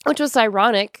 which was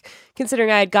ironic considering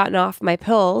I had gotten off my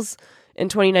pills in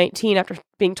 2019 after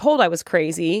being told I was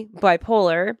crazy,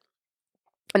 bipolar,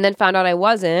 and then found out I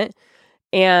wasn't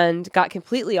and got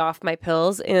completely off my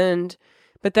pills.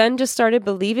 But then just started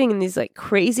believing in these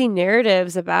crazy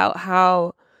narratives about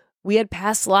how we had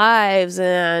past lives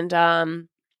and,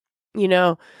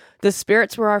 the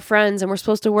spirits were our friends and we're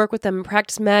supposed to work with them and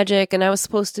practice magic. And I was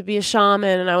supposed to be a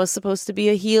shaman and I was supposed to be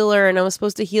a healer and I was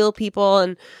supposed to heal people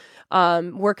and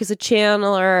work as a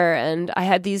channeler. And I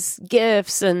had these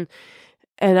gifts and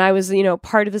I was,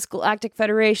 part of this galactic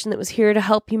federation that was here to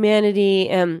help humanity.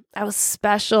 And I was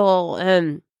special.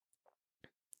 And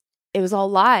it was all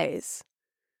lies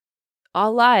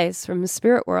from the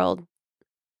spirit world.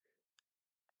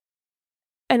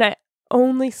 And I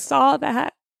only saw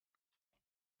that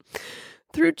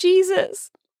through Jesus,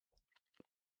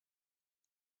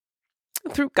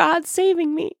 through God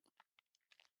saving me.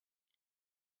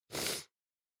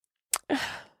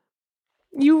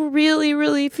 You really,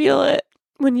 really feel it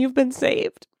when you've been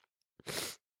saved.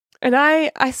 And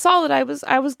I saw that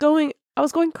I was going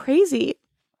crazy.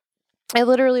 I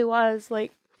literally was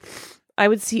like, I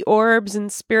would see orbs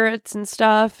and spirits and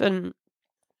stuff, and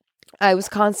I was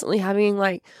constantly having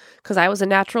like, because I was a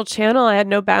natural channel, I had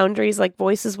no boundaries, like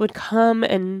voices would come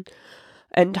and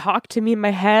talk to me in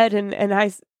my head, and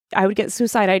I would get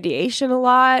suicide ideation a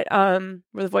lot,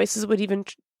 where the voices would even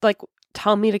like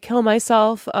tell me to kill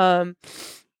myself. The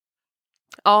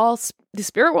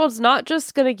spirit world's not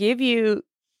just going to give you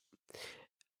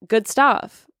good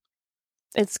stuff.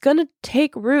 It's going to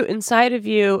take root inside of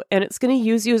you, and it's going to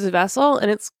use you as a vessel,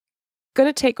 and it's going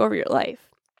to take over your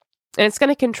life, and it's going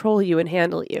to control you and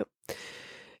handle you.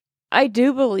 I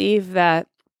do believe that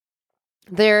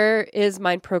there is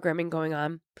mind programming going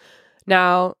on.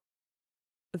 Now,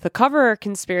 the cover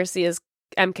conspiracy is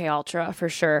MK Ultra for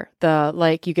sure. The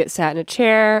like you get sat in a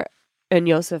chair and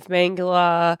Josef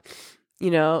Mengele,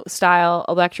 style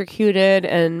electrocuted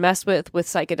and messed with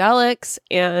psychedelics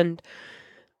and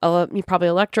probably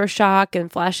electroshock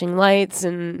and flashing lights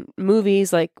and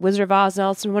movies like Wizard of Oz and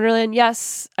Alice in Wonderland.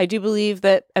 Yes, I do believe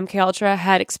that MK Ultra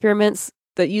had experiments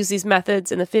that used these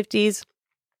methods in the 50s.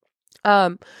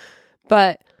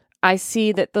 But I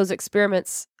see that those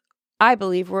experiments, I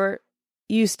believe, were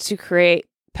used to create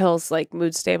pills like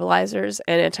mood stabilizers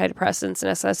and antidepressants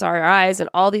and SSRIs and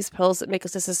all these pills that make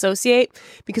us disassociate,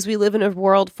 because we live in a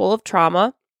world full of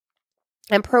trauma.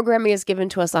 And programming is given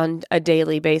to us on a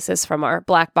daily basis from our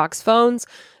black box phones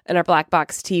and our black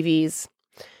box TVs.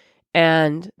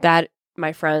 And that,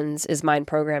 my friends, is mind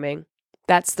programming.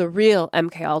 That's the real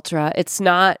MK Ultra. It's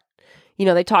not,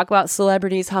 they talk about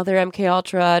celebrities, how they're MK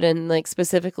Ultra and like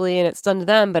specifically, and it's done to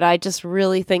them. But I just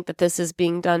really think that this is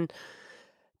being done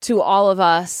to all of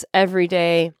us every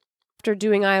day. After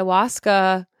doing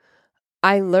ayahuasca,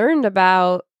 I learned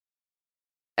about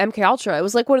MK Ultra. It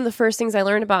was like one of the first things I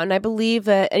learned about. And I believe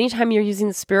that anytime you're using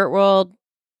the spirit world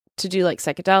to do like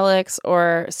psychedelics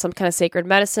or some kind of sacred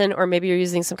medicine, or maybe you're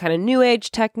using some kind of new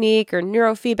age technique or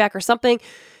neurofeedback or something,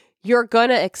 you're going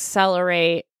to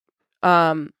accelerate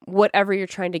whatever you're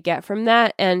trying to get from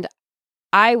that. And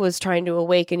I was trying to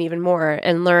awaken even more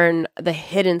and learn the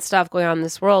hidden stuff going on in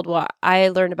this world. Well, I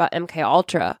learned about MK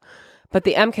Ultra, but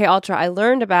the MK Ultra I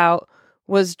learned about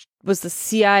was the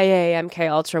CIA MK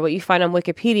Ultra, what you find on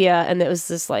Wikipedia. And it was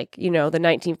this like, the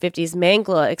 1950s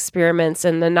Mengele experiments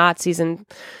and the Nazis and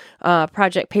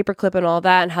Project Paperclip and all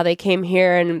that, and how they came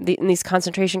here and in these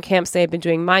concentration camps, they had been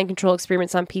doing mind control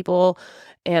experiments on people.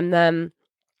 And then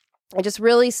I just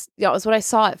really, it was what I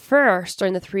saw at first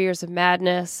during the 3 years of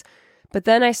madness. But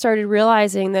then I started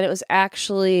realizing that it was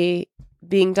actually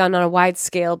being done on a wide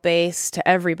scale base to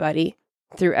everybody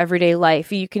through everyday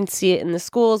life. You can see it in the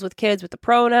schools with kids with the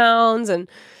pronouns, and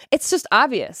it's just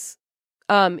obvious.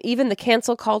 Even the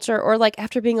cancel culture, or like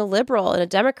after being a liberal and a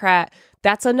Democrat,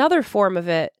 that's another form of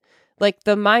it. Like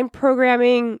the mind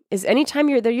programming is anytime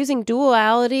they're using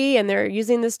duality and they're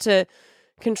using this to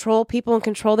control people and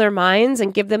control their minds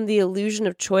and give them the illusion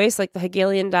of choice, like the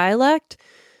Hegelian dialect.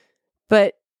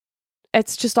 But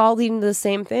it's just all leading to the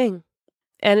same thing.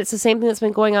 And it's the same thing that's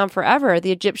been going on forever.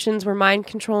 The Egyptians were mind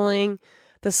controlling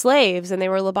the slaves and they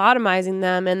were lobotomizing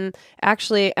them. And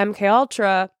actually MK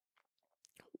Ultra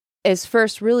is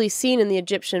first really seen in the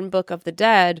Egyptian Book of the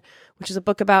Dead, which is a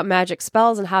book about magic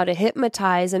spells and how to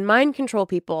hypnotize and mind control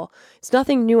people. It's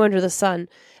nothing new under the sun.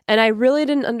 And I really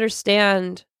didn't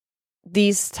understand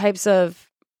these types of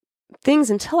things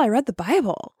until I read the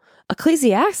Bible.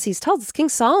 Ecclesiastes tells us, King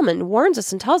Solomon warns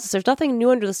us and tells us there's nothing new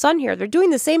under the sun here. They're doing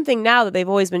the same thing now that they've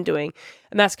always been doing,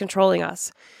 and that's controlling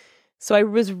us. So I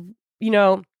was,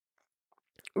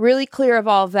 really clear of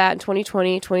all of that in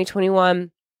 2020,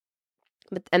 2021.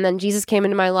 And then Jesus came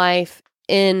into my life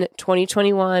in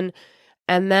 2021.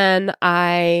 And then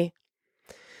I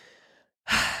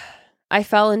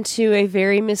fell into a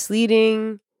very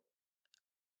misleading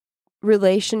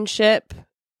relationship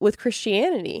with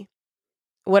Christianity.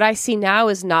 What I see now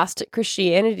is Gnostic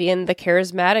Christianity and the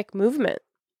charismatic movement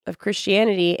of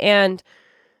Christianity. And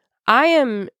I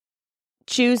am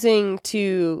choosing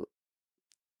to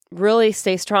really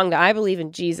stay strong. I believe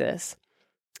in Jesus.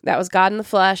 That was God in the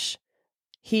flesh.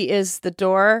 He is the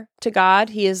door to God.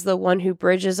 He is the one who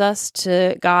bridges us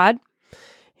to God,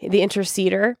 the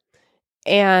interceder.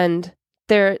 And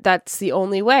that's the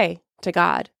only way to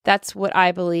God. That's what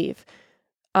I believe.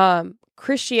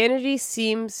 Christianity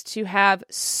seems to have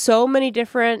so many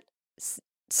different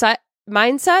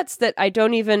mindsets that I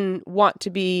don't even want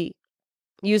to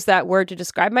use that word to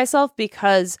describe myself,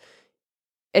 because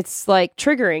it's like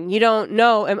triggering. You don't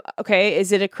know, okay,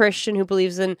 is it a Christian who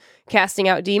believes in casting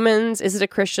out demons? Is it a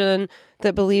Christian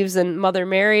that believes in Mother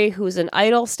Mary, who's an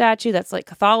idol statue? That's like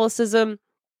Catholicism.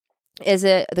 Is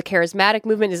it the charismatic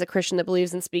movement? Is it a Christian that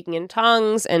believes in speaking in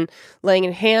tongues and laying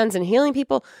in hands and healing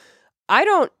people? I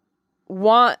don't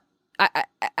want,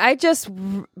 I just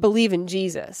believe in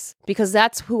Jesus because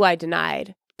that's who I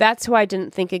denied. That's who I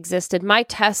didn't think existed. My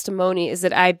testimony is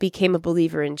that I became a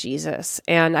believer in Jesus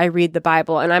and I read the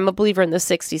Bible, and I'm a believer in the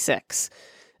 66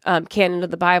 canon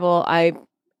of the Bible. I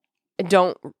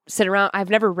don't sit around. I've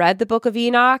never read the book of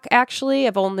Enoch, actually.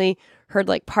 I've only heard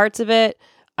like parts of it.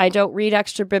 I don't read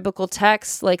extra biblical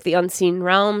texts like the Unseen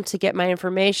Realm to get my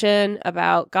information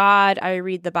about God. I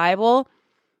read the Bible.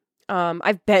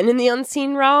 I've been in the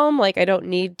unseen realm. Like, I don't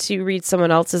need to read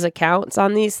someone else's accounts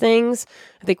on these things.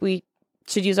 I think we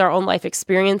should use our own life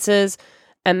experiences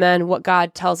and then what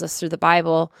God tells us through the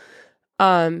Bible.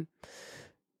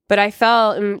 But I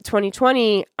fell in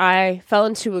 2020, I fell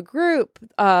into a group,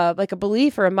 like a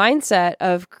belief or a mindset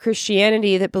of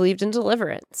Christianity that believed in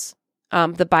deliverance,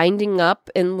 the binding up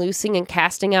and loosing and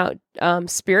casting out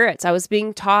spirits. I was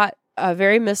being taught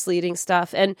very misleading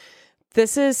stuff. And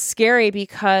this is scary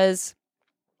because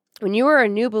when you were a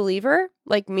new believer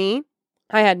like me,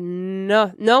 I had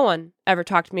no one ever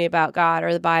talked to me about God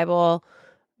or the Bible,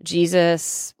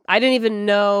 Jesus. I didn't even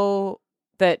know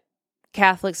that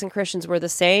Catholics and Christians were the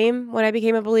same when I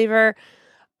became a believer.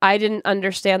 I didn't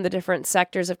understand the different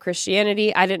sectors of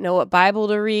Christianity. I didn't know what Bible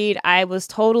to read. I was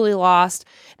totally lost,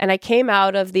 and I came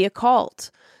out of the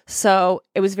occult. So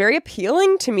it was very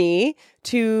appealing to me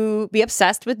to be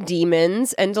obsessed with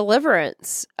demons and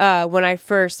deliverance when I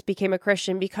first became a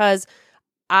Christian, because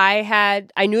I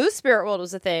knew the spirit world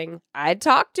was a thing. I'd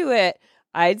talked to it.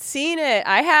 I'd seen it.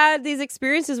 I had these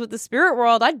experiences with the spirit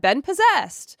world. I'd been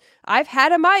possessed. I've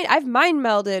mind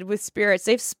melded with spirits.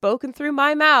 They've spoken through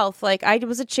my mouth. Like, I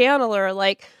was a channeler.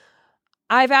 Like,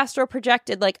 I've astral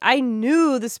projected. Like, I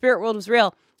knew the spirit world was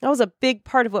real. That was a big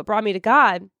part of what brought me to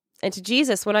God and to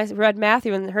Jesus. When I read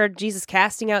Matthew and heard Jesus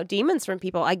casting out demons from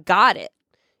people, I got it.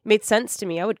 It made sense to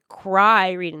me. I would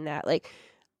cry reading that. Like,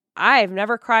 I've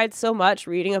never cried so much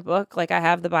reading a book like I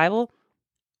have the Bible.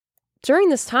 During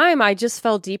this time, I just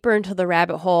fell deeper into the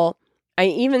rabbit hole. I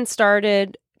even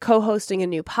started co-hosting a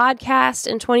new podcast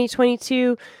in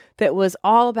 2022 that was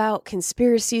all about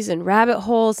conspiracies and rabbit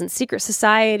holes and secret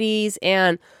societies.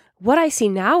 And what I see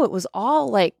now, it was all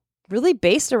like really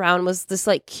based around was this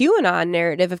like QAnon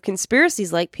narrative of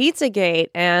conspiracies like Pizzagate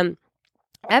and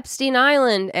Epstein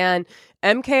Island and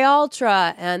MK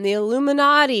Ultra and the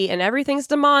Illuminati, and everything's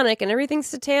demonic and everything's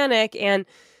satanic. And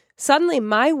suddenly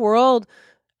my world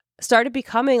started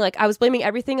becoming like, I was blaming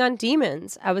everything on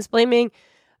demons. I was blaming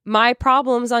my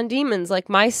problems on demons, like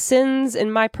my sins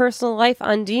in my personal life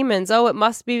on demons. Oh, it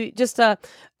must be just a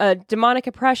demonic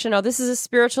oppression. Oh, this is a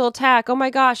spiritual attack. Oh my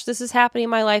gosh, this is happening in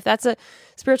my life. That's a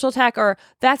spiritual attack, or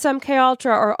that's MK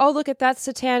Ultra, or oh, look at that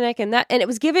satanic and that. And it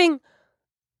was giving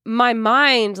my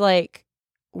mind like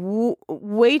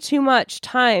way too much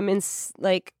time in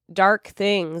like dark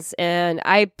things. And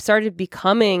I started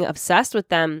becoming obsessed with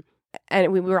them.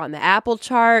 And we were on the Apple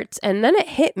charts. And then it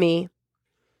hit me.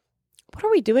 What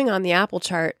are we doing on the Apple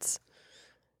charts?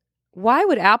 Why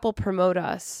would Apple promote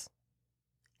us?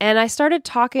 And I started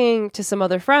talking to some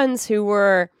other friends who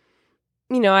were,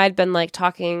 you know, I'd been like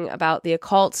talking about the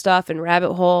occult stuff and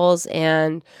rabbit holes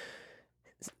and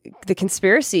the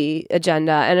conspiracy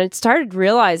agenda. And I started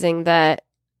realizing that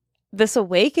this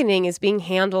awakening is being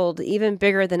handled even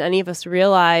bigger than any of us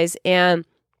realize. And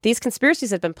these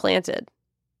conspiracies have been planted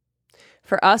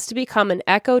for us to become an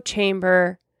echo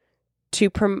chamber to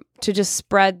just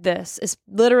spread this. Is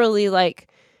literally like,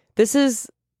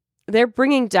 they're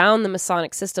bringing down the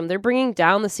Masonic system. They're bringing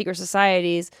down the secret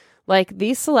societies. Like,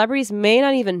 these celebrities may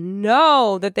not even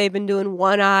know that they've been doing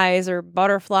one eyes or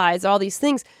butterflies, all these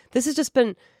things. This has just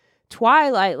been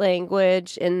Twilight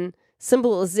language and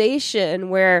symbolization,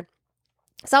 where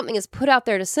something is put out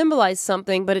there to symbolize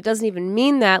something, but it doesn't even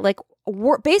mean that. Like,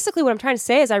 basically what I'm trying to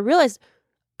say is I realized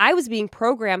I was being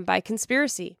programmed by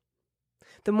conspiracy.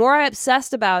 The more I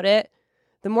obsessed about it,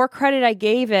 the more credit I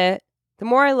gave it, the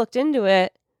more I looked into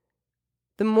it,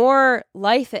 the more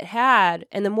life it had,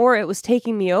 and the more it was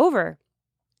taking me over.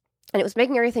 And it was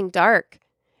making everything dark.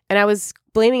 And I was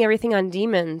blaming everything on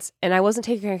demons. And I wasn't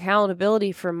taking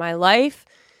accountability for my life,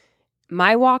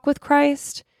 my walk with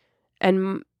Christ,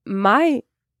 and my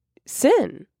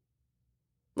sin.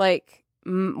 Like,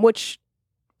 which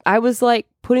I was like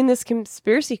putting this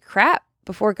conspiracy crap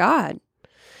before God.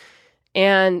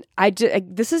 And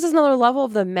this is another level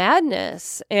of the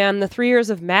madness and the 3 years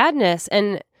of madness.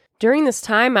 And during this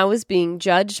time, I was being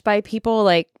judged by people.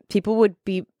 Like, people would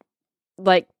be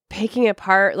like picking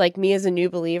apart like me as a new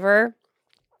believer.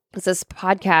 It's this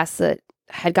podcast that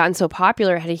had gotten so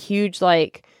popular, had a huge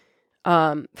like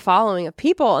following of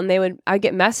people, and I'd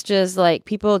get messages like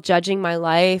people judging my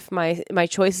life, my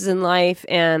choices in life,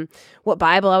 and what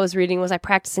Bible I was reading. Was I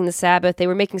practicing the Sabbath? They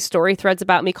were making story threads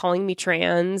about me, calling me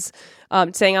trans,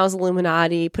 saying I was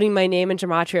Illuminati, putting my name in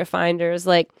gematria finders,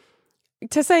 like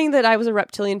to saying that I was a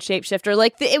reptilian shapeshifter.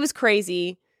 Like it was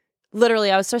crazy.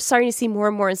 Literally, I was just starting to see more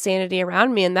and more insanity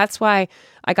around me. And that's why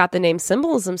I got the name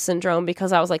Symbolism Syndrome,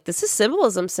 because I was like, this is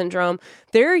Symbolism Syndrome.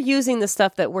 They're using the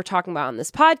stuff that we're talking about on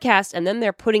this podcast, and then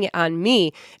they're putting it on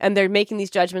me, and they're making these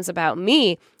judgments about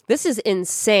me. This is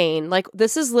insane. Like,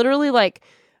 this is literally like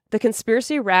the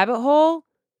conspiracy rabbit hole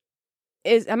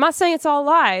is, I'm not saying it's all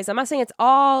lies. I'm not saying it's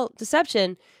all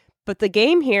deception, but the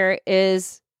game here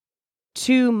is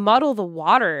to muddy the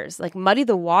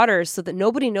waters so that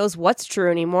nobody knows what's true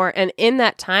anymore. And in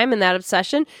that time and that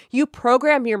obsession, you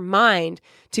program your mind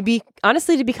to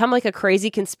become like a crazy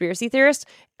conspiracy theorist,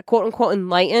 quote unquote,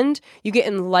 enlightened. You get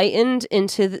enlightened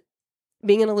into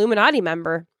being an Illuminati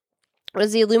member. What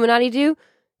does the Illuminati do?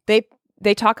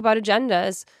 They talk about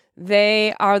agendas.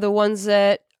 They are the ones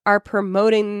that are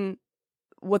promoting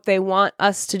what they want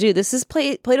us to do. This is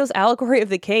Plato's allegory of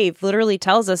the cave literally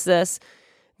tells us this,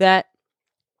 that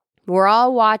we're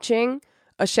all watching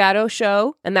a shadow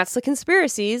show, and that's the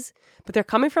conspiracies, but they're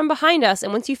coming from behind us.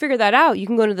 And once you figure that out, you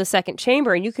can go into the second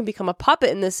chamber and you can become a puppet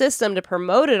in the system to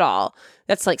promote it all.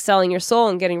 That's like selling your soul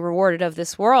and getting rewarded of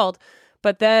this world.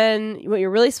 But then what you're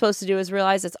really supposed to do is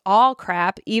realize it's all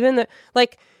crap. Even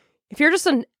if you're just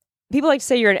people like to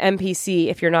say you're an NPC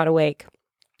if you're not awake.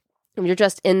 If you're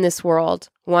just in this world,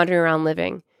 wandering around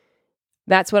living.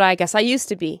 That's what I guess I used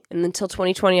to be. And until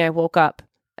 2020, I woke up.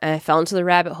 And I fell into the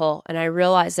rabbit hole, and I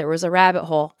realized there was a rabbit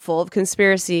hole full of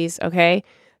conspiracies, okay?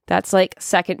 That's like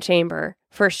second chamber.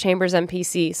 First chamber is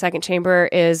NPC. Second chamber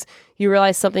is you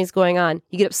realize something's going on.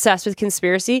 You get obsessed with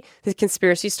conspiracy. The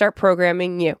conspiracies start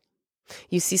programming you.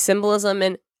 You see symbolism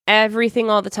in everything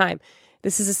all the time.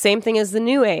 This is the same thing as the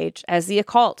New Age, as the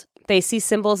occult. They see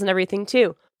symbols in everything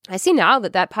too. I see now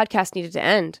that podcast needed to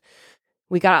end.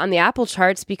 We got on the Apple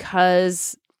charts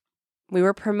because we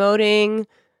were promoting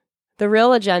the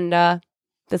real agenda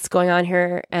that's going on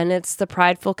here, and it's the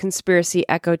prideful conspiracy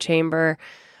echo chamber,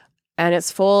 and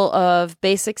it's full of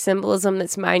basic symbolism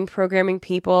that's mind programming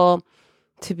people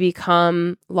to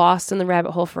become lost in the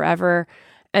rabbit hole forever,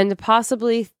 and to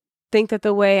possibly think that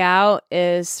the way out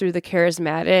is through the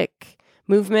charismatic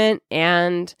movement.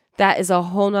 And that is a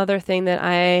whole nother thing that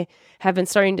I have been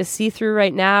starting to see through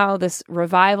right now, this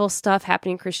revival stuff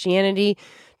happening in Christianity.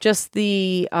 Just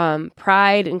the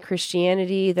pride in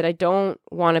Christianity that I don't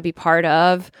want to be part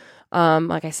of.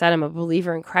 Like I said, I'm a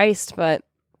believer in Christ, but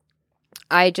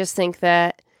I just think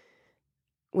that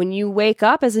when you wake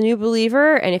up as a new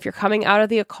believer, and if you're coming out of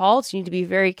the occult, you need to be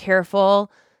very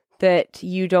careful that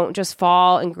you don't just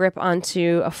fall and grip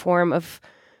onto a form of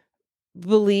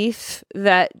belief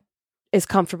that is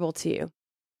comfortable to you.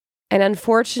 And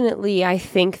unfortunately, I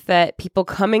think that people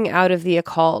coming out of the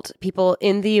occult, people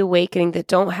in the awakening that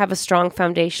don't have a strong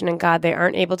foundation in God, they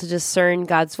aren't able to discern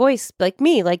God's voice like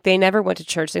me. Like they never went to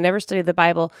church, they never studied the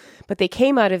Bible, but they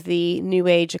came out of the New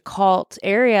Age occult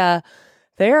area.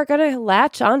 They are going to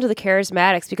latch onto the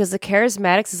charismatics because the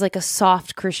charismatics is like a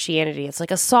soft Christianity. It's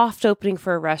like a soft opening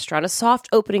for a restaurant, a soft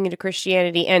opening into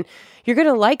Christianity. And you're going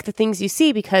to like the things you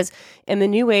see because in the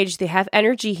New Age, they have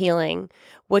energy healing,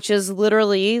 which is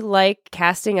literally like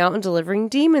casting out and delivering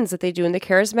demons that they do in the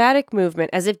charismatic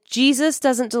movement. As if Jesus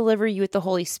doesn't deliver you with the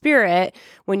Holy Spirit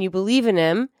when you believe in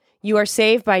him. You are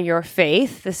saved by your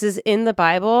faith. This is in the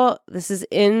Bible. This is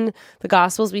in the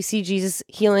Gospels. We see Jesus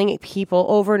healing people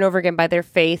over and over again by their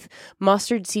faith,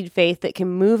 mustard seed faith that can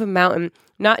move a mountain.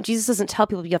 Jesus doesn't tell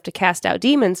people you have to cast out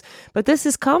demons, but this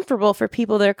is comfortable for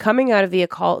people that are coming out of the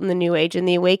occult and the New Age and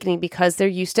the awakening because they're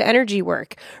used to energy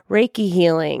work, Reiki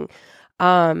healing.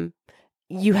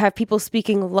 You have people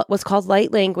speaking what's called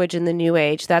light language in the New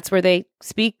Age. That's where they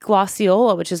speak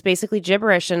glossolalia, which is basically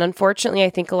gibberish. And unfortunately, I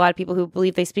think a lot of people who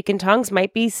believe they speak in tongues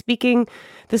might be speaking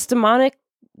this demonic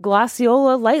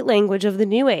glossolalia light language of the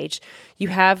New Age. You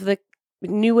have the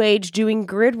New Age doing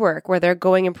grid work where they're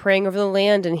going and praying over the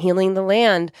land and healing the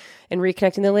land and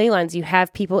reconnecting the ley lines. You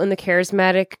have people in the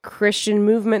charismatic Christian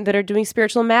movement that are doing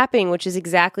spiritual mapping, which is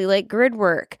exactly like grid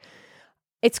work.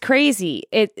 It's crazy.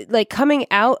 It like coming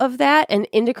out of that and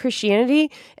into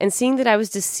Christianity and seeing that I was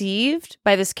deceived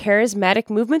by this charismatic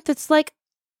movement that's like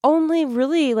only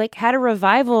really like had a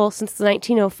revival since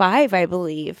 1905, I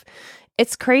believe.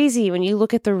 It's crazy when you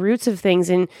look at the roots of things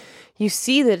and you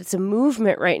see that it's a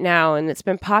movement right now and it's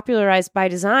been popularized by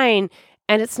design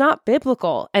and it's not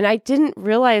biblical. And I didn't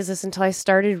realize this until I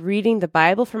started reading the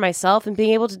Bible for myself and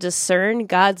being able to discern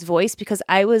God's voice because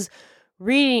I was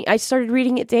I started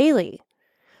reading it daily.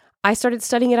 I started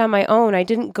studying it on my own. I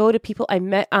didn't go to people I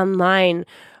met online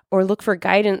or look for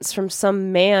guidance from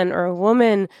some man or a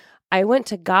woman. I went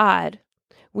to God.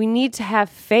 We need to have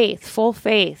faith, full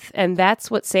faith, and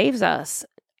that's what saves us.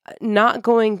 Not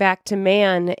going back to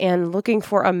man and looking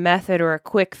for a method or a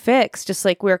quick fix, just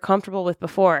like we were comfortable with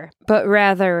before, but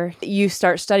rather you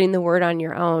start studying the word on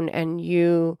your own, and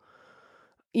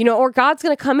or God's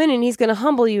going to come in and he's going to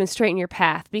humble you and straighten your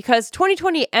path, because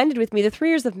 2020 ended with me. The 3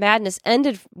 years of madness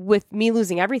ended with me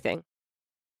losing everything.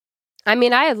 I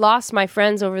mean, I had lost my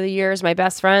friends over the years, my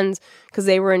best friends, because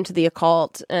they were into the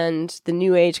occult and the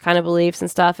new age kind of beliefs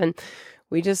and stuff. And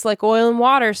we just, like oil and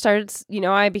water, started,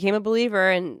 I became a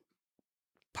believer and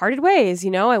parted ways.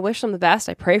 I wish them the best.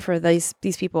 I pray for these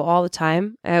people all the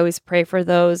time. I always pray for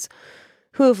those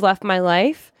who have left my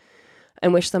life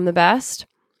and wish them the best.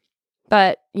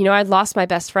 But, I'd lost my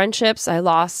best friendships. I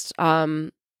lost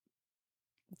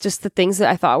just the things that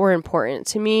I thought were important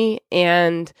to me,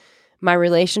 and my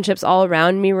relationships all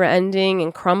around me were ending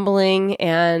and crumbling,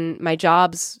 and my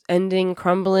job's ending,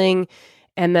 crumbling.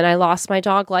 And then I lost my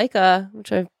dog, Leica,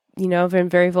 which I've, been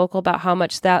very vocal about how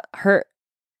much that hurt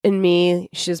in me.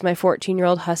 She's my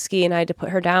 14-year-old husky, and I had to put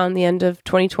her down the end of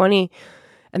 2020.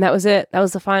 And that was it. That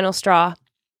was the final straw.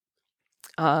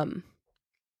 I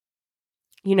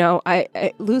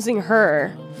losing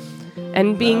her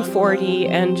and being 40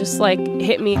 and just like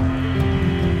hit me.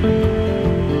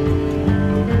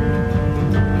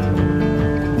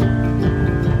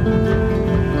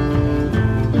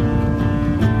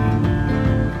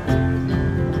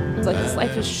 This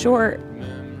life is short,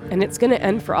 and it's going to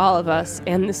end for all of us,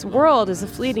 and this world is a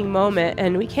fleeting moment,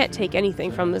 and we can't take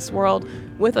anything from this world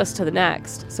with us to the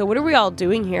next. So what are we all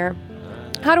doing here?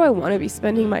 How do I want to be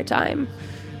spending my time?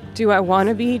 Do I want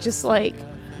to be just like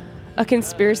a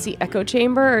conspiracy echo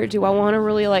chamber, or do I want to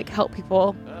really like help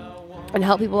people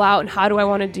out, and how do I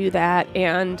want to do that?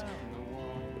 And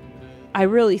I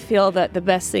really feel that the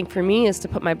best thing for me is to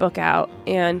put my book out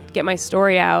and get my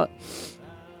story out.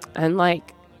 And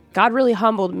like, God really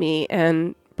humbled me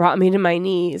and brought me to my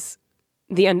knees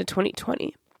the end of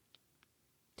 2020.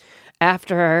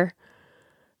 After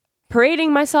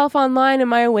parading myself online in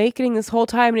my awakening this whole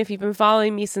time, and if you've been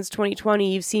following me since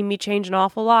 2020, you've seen me change an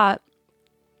awful lot.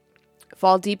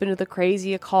 Fall deep into the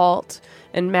crazy occult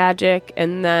and magic,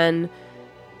 and then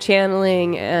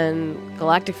channeling and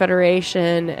Galactic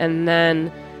Federation, and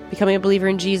then becoming a believer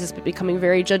in Jesus, but becoming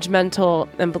very judgmental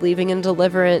and believing in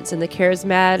deliverance and the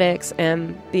charismatics,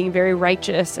 and being very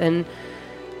righteous and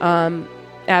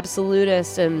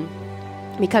absolutist, and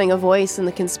becoming a voice in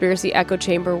the conspiracy echo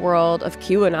chamber world of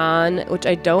QAnon, which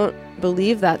I don't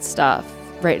believe that stuff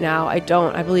right now. I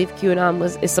don't. I believe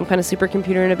QAnon is some kind of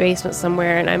supercomputer in a basement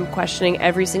somewhere, and I'm questioning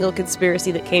every single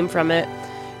conspiracy that came from it.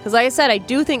 Because like I said, I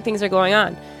do think things are going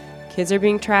on. Kids are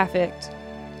being trafficked.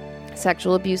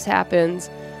 Sexual abuse happens.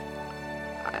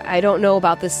 I don't know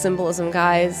about this symbolism,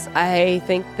 guys. I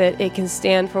think that it can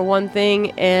stand for one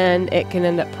thing, and it can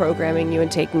end up programming you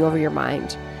and taking over your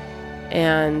mind.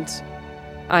 And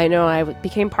I know I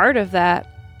became part of that.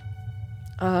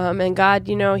 And God,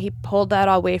 He pulled that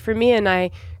all away from me, and I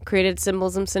created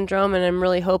symbolism syndrome, and I'm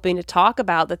really hoping to talk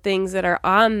about the things that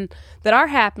are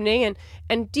happening,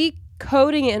 and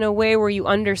decoding it in a way where you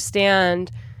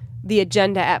understand the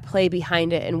agenda at play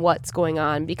behind it and what's going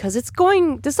on, because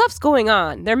the stuff's going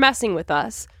on. They're messing with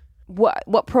us.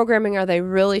 What programming are they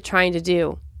really trying to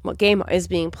do? What game is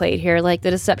being played here? Like, the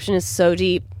deception is so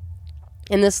deep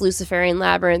in this Luciferian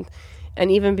labyrinth, and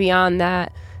even beyond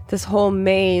that, this whole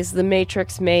maze, the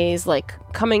Matrix maze, like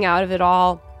coming out of it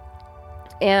all.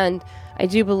 And I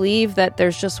do believe that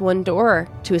there's just one door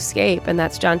to escape, and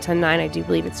that's John 10:9. I do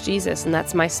believe it's Jesus, and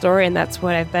that's my story, and that's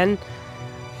what I've been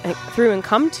through and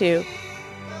come to.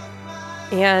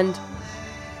 And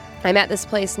I'm at this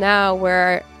place now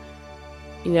where,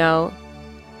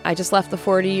 I just left the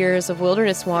 40 years of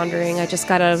wilderness wandering. I just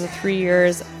got out of the 3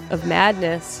 years of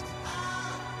madness.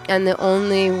 And the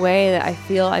only way that I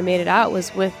feel I made it out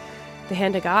was with the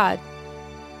hand of God.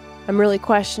 I'm really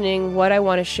questioning what I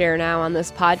want to share now on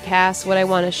this podcast, what I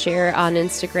want to share on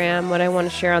Instagram, what I want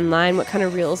to share online, what kind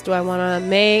of reels do I want to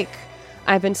make.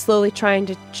 I've been slowly trying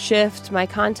to shift my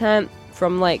content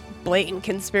from like blatant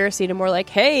conspiracy to more like,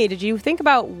 hey, did you think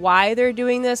about why they're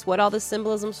doing this? What all this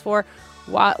symbolism's for?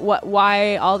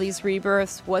 Why all these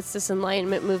rebirths? What's this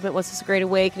enlightenment movement? What's this great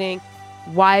awakening?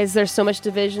 Why is there so much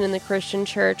division in the Christian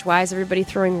church? Why is everybody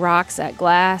throwing rocks at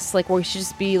glass? Like, we should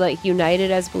just be like united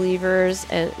as believers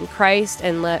and in Christ,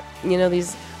 and let,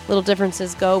 these little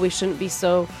differences go. We shouldn't be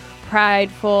so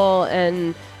prideful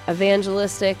and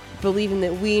evangelistic, believing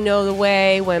that we know the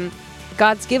way, when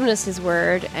God's given us his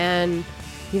word, and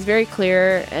he's very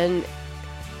clear, and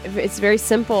it's very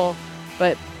simple,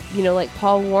 but like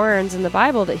Paul warns in the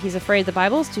Bible that he's afraid the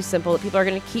Bible is too simple, that people are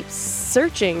going to keep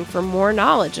searching for more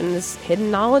knowledge and this hidden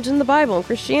knowledge in the Bible and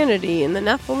Christianity and the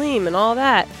Nephilim and all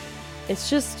that. It's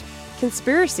just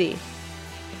conspiracy.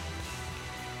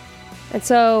 And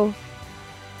so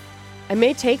I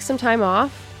may take some time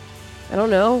off. I don't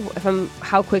know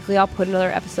how quickly I'll put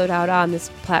another episode out on this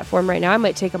platform right now. I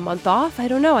might take a month off. I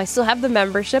don't know. I still have the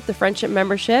membership, the friendship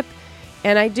membership.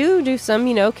 And I do some,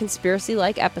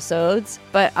 conspiracy-like episodes,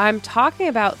 but I'm talking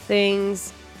about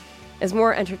things as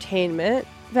more entertainment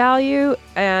value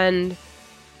and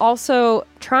also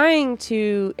trying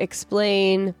to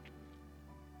explain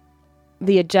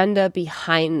the agenda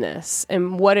behind this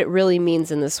and what it really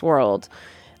means in this world,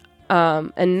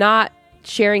 and not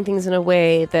sharing things in a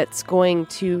way that's going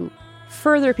to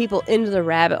further people into the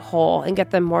rabbit hole and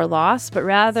get them more lost, but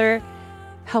rather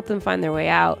help them find their way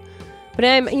out. But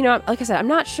like I said, I'm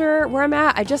not sure where I'm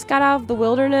at. I just got out of the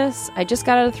wilderness. I just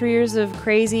got out of 3 years of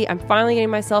crazy. I'm finally getting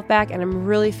myself back, and I'm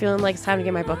really feeling like it's time to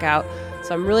get my book out.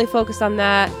 So I'm really focused on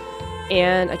that.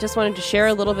 And I just wanted to share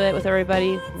a little bit with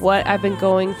everybody what I've been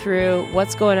going through,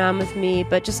 what's going on with me.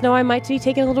 But just know I might be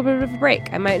taking a little bit of a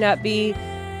break. I might not be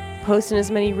posting as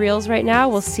many reels right now.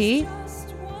 We'll see.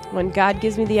 When God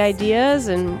gives me the ideas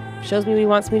and shows me what he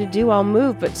wants me to do, I'll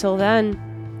move. But till then,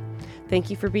 thank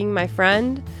you for being my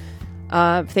friend.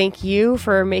 Thank you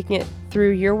for making it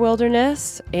through your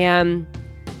wilderness, and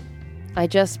I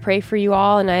just pray for you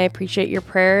all, and I appreciate your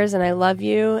prayers, and I love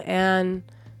you, and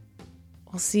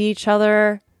we'll see each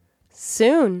other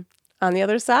soon on the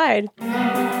other side.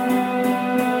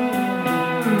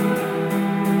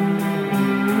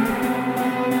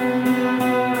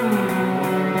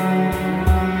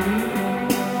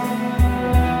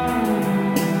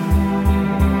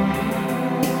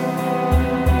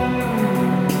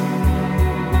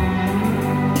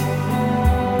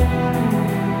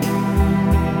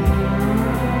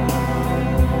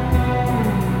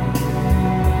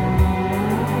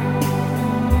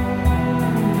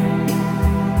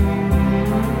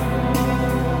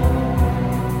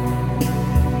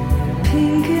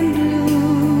 Pink and